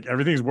 You're Yeah. like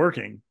everything's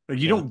working. Like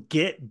you Yeah. don't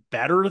get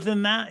better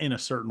than that in a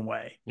certain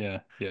way.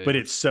 Yeah. Yeah. But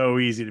Yeah. it's so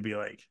easy to be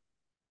like,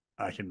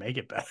 I can make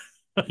it better.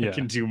 I Yeah.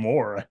 can do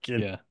more. I can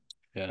Yeah.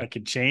 Yeah. I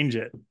can change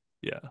it.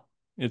 Yeah.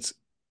 It's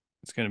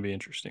it's going to be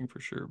interesting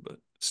for sure, but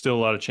still a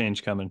lot of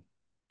change coming.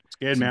 It's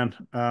good, It's man.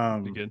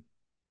 gonna be good.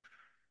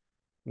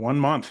 1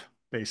 month,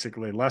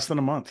 basically, less than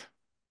a month.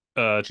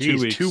 Two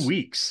Geez, two weeks.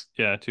 weeks.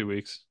 Yeah, 2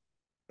 weeks.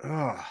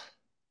 Oh,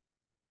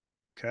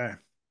 okay.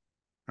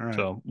 All right.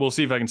 So we'll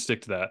see if I can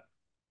stick to that.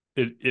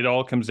 It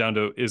all comes down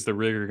to, is the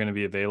rigger going to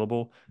be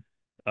available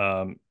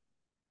um,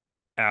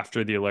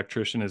 after the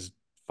electrician is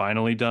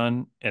finally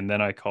done, and then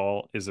I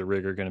call, is the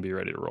rigger going to be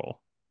ready to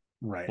roll?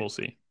 Right. We'll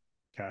see.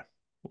 Okay.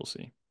 We'll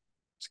see.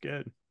 It's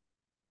good.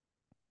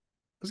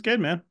 It's good,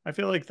 man. I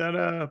feel like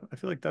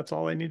that's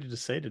all I needed to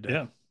say today.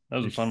 Yeah, that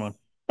was a fun one.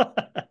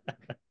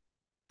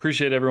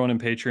 Appreciate everyone in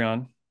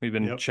Patreon. We've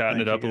been Yep.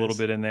 chatting it Thank you up a little guys.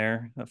 bit in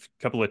there. A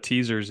couple of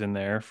teasers in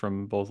there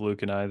from both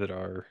Luke and I that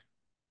are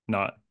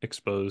not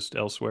exposed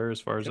elsewhere,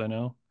 as far as Yep. I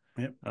know.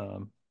 Yep.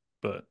 Um,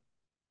 but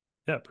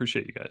yeah,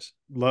 appreciate you guys.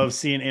 Love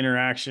seeing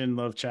interaction.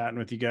 Love chatting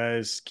with you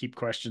guys. Keep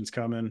questions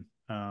coming.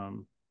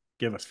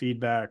 Give us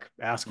feedback.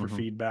 Ask for Hmm.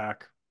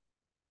 feedback.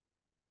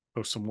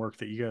 Post some work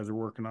that you guys are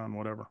working on.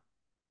 Whatever.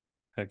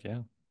 Heck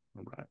yeah.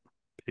 All right.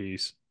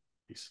 Peace.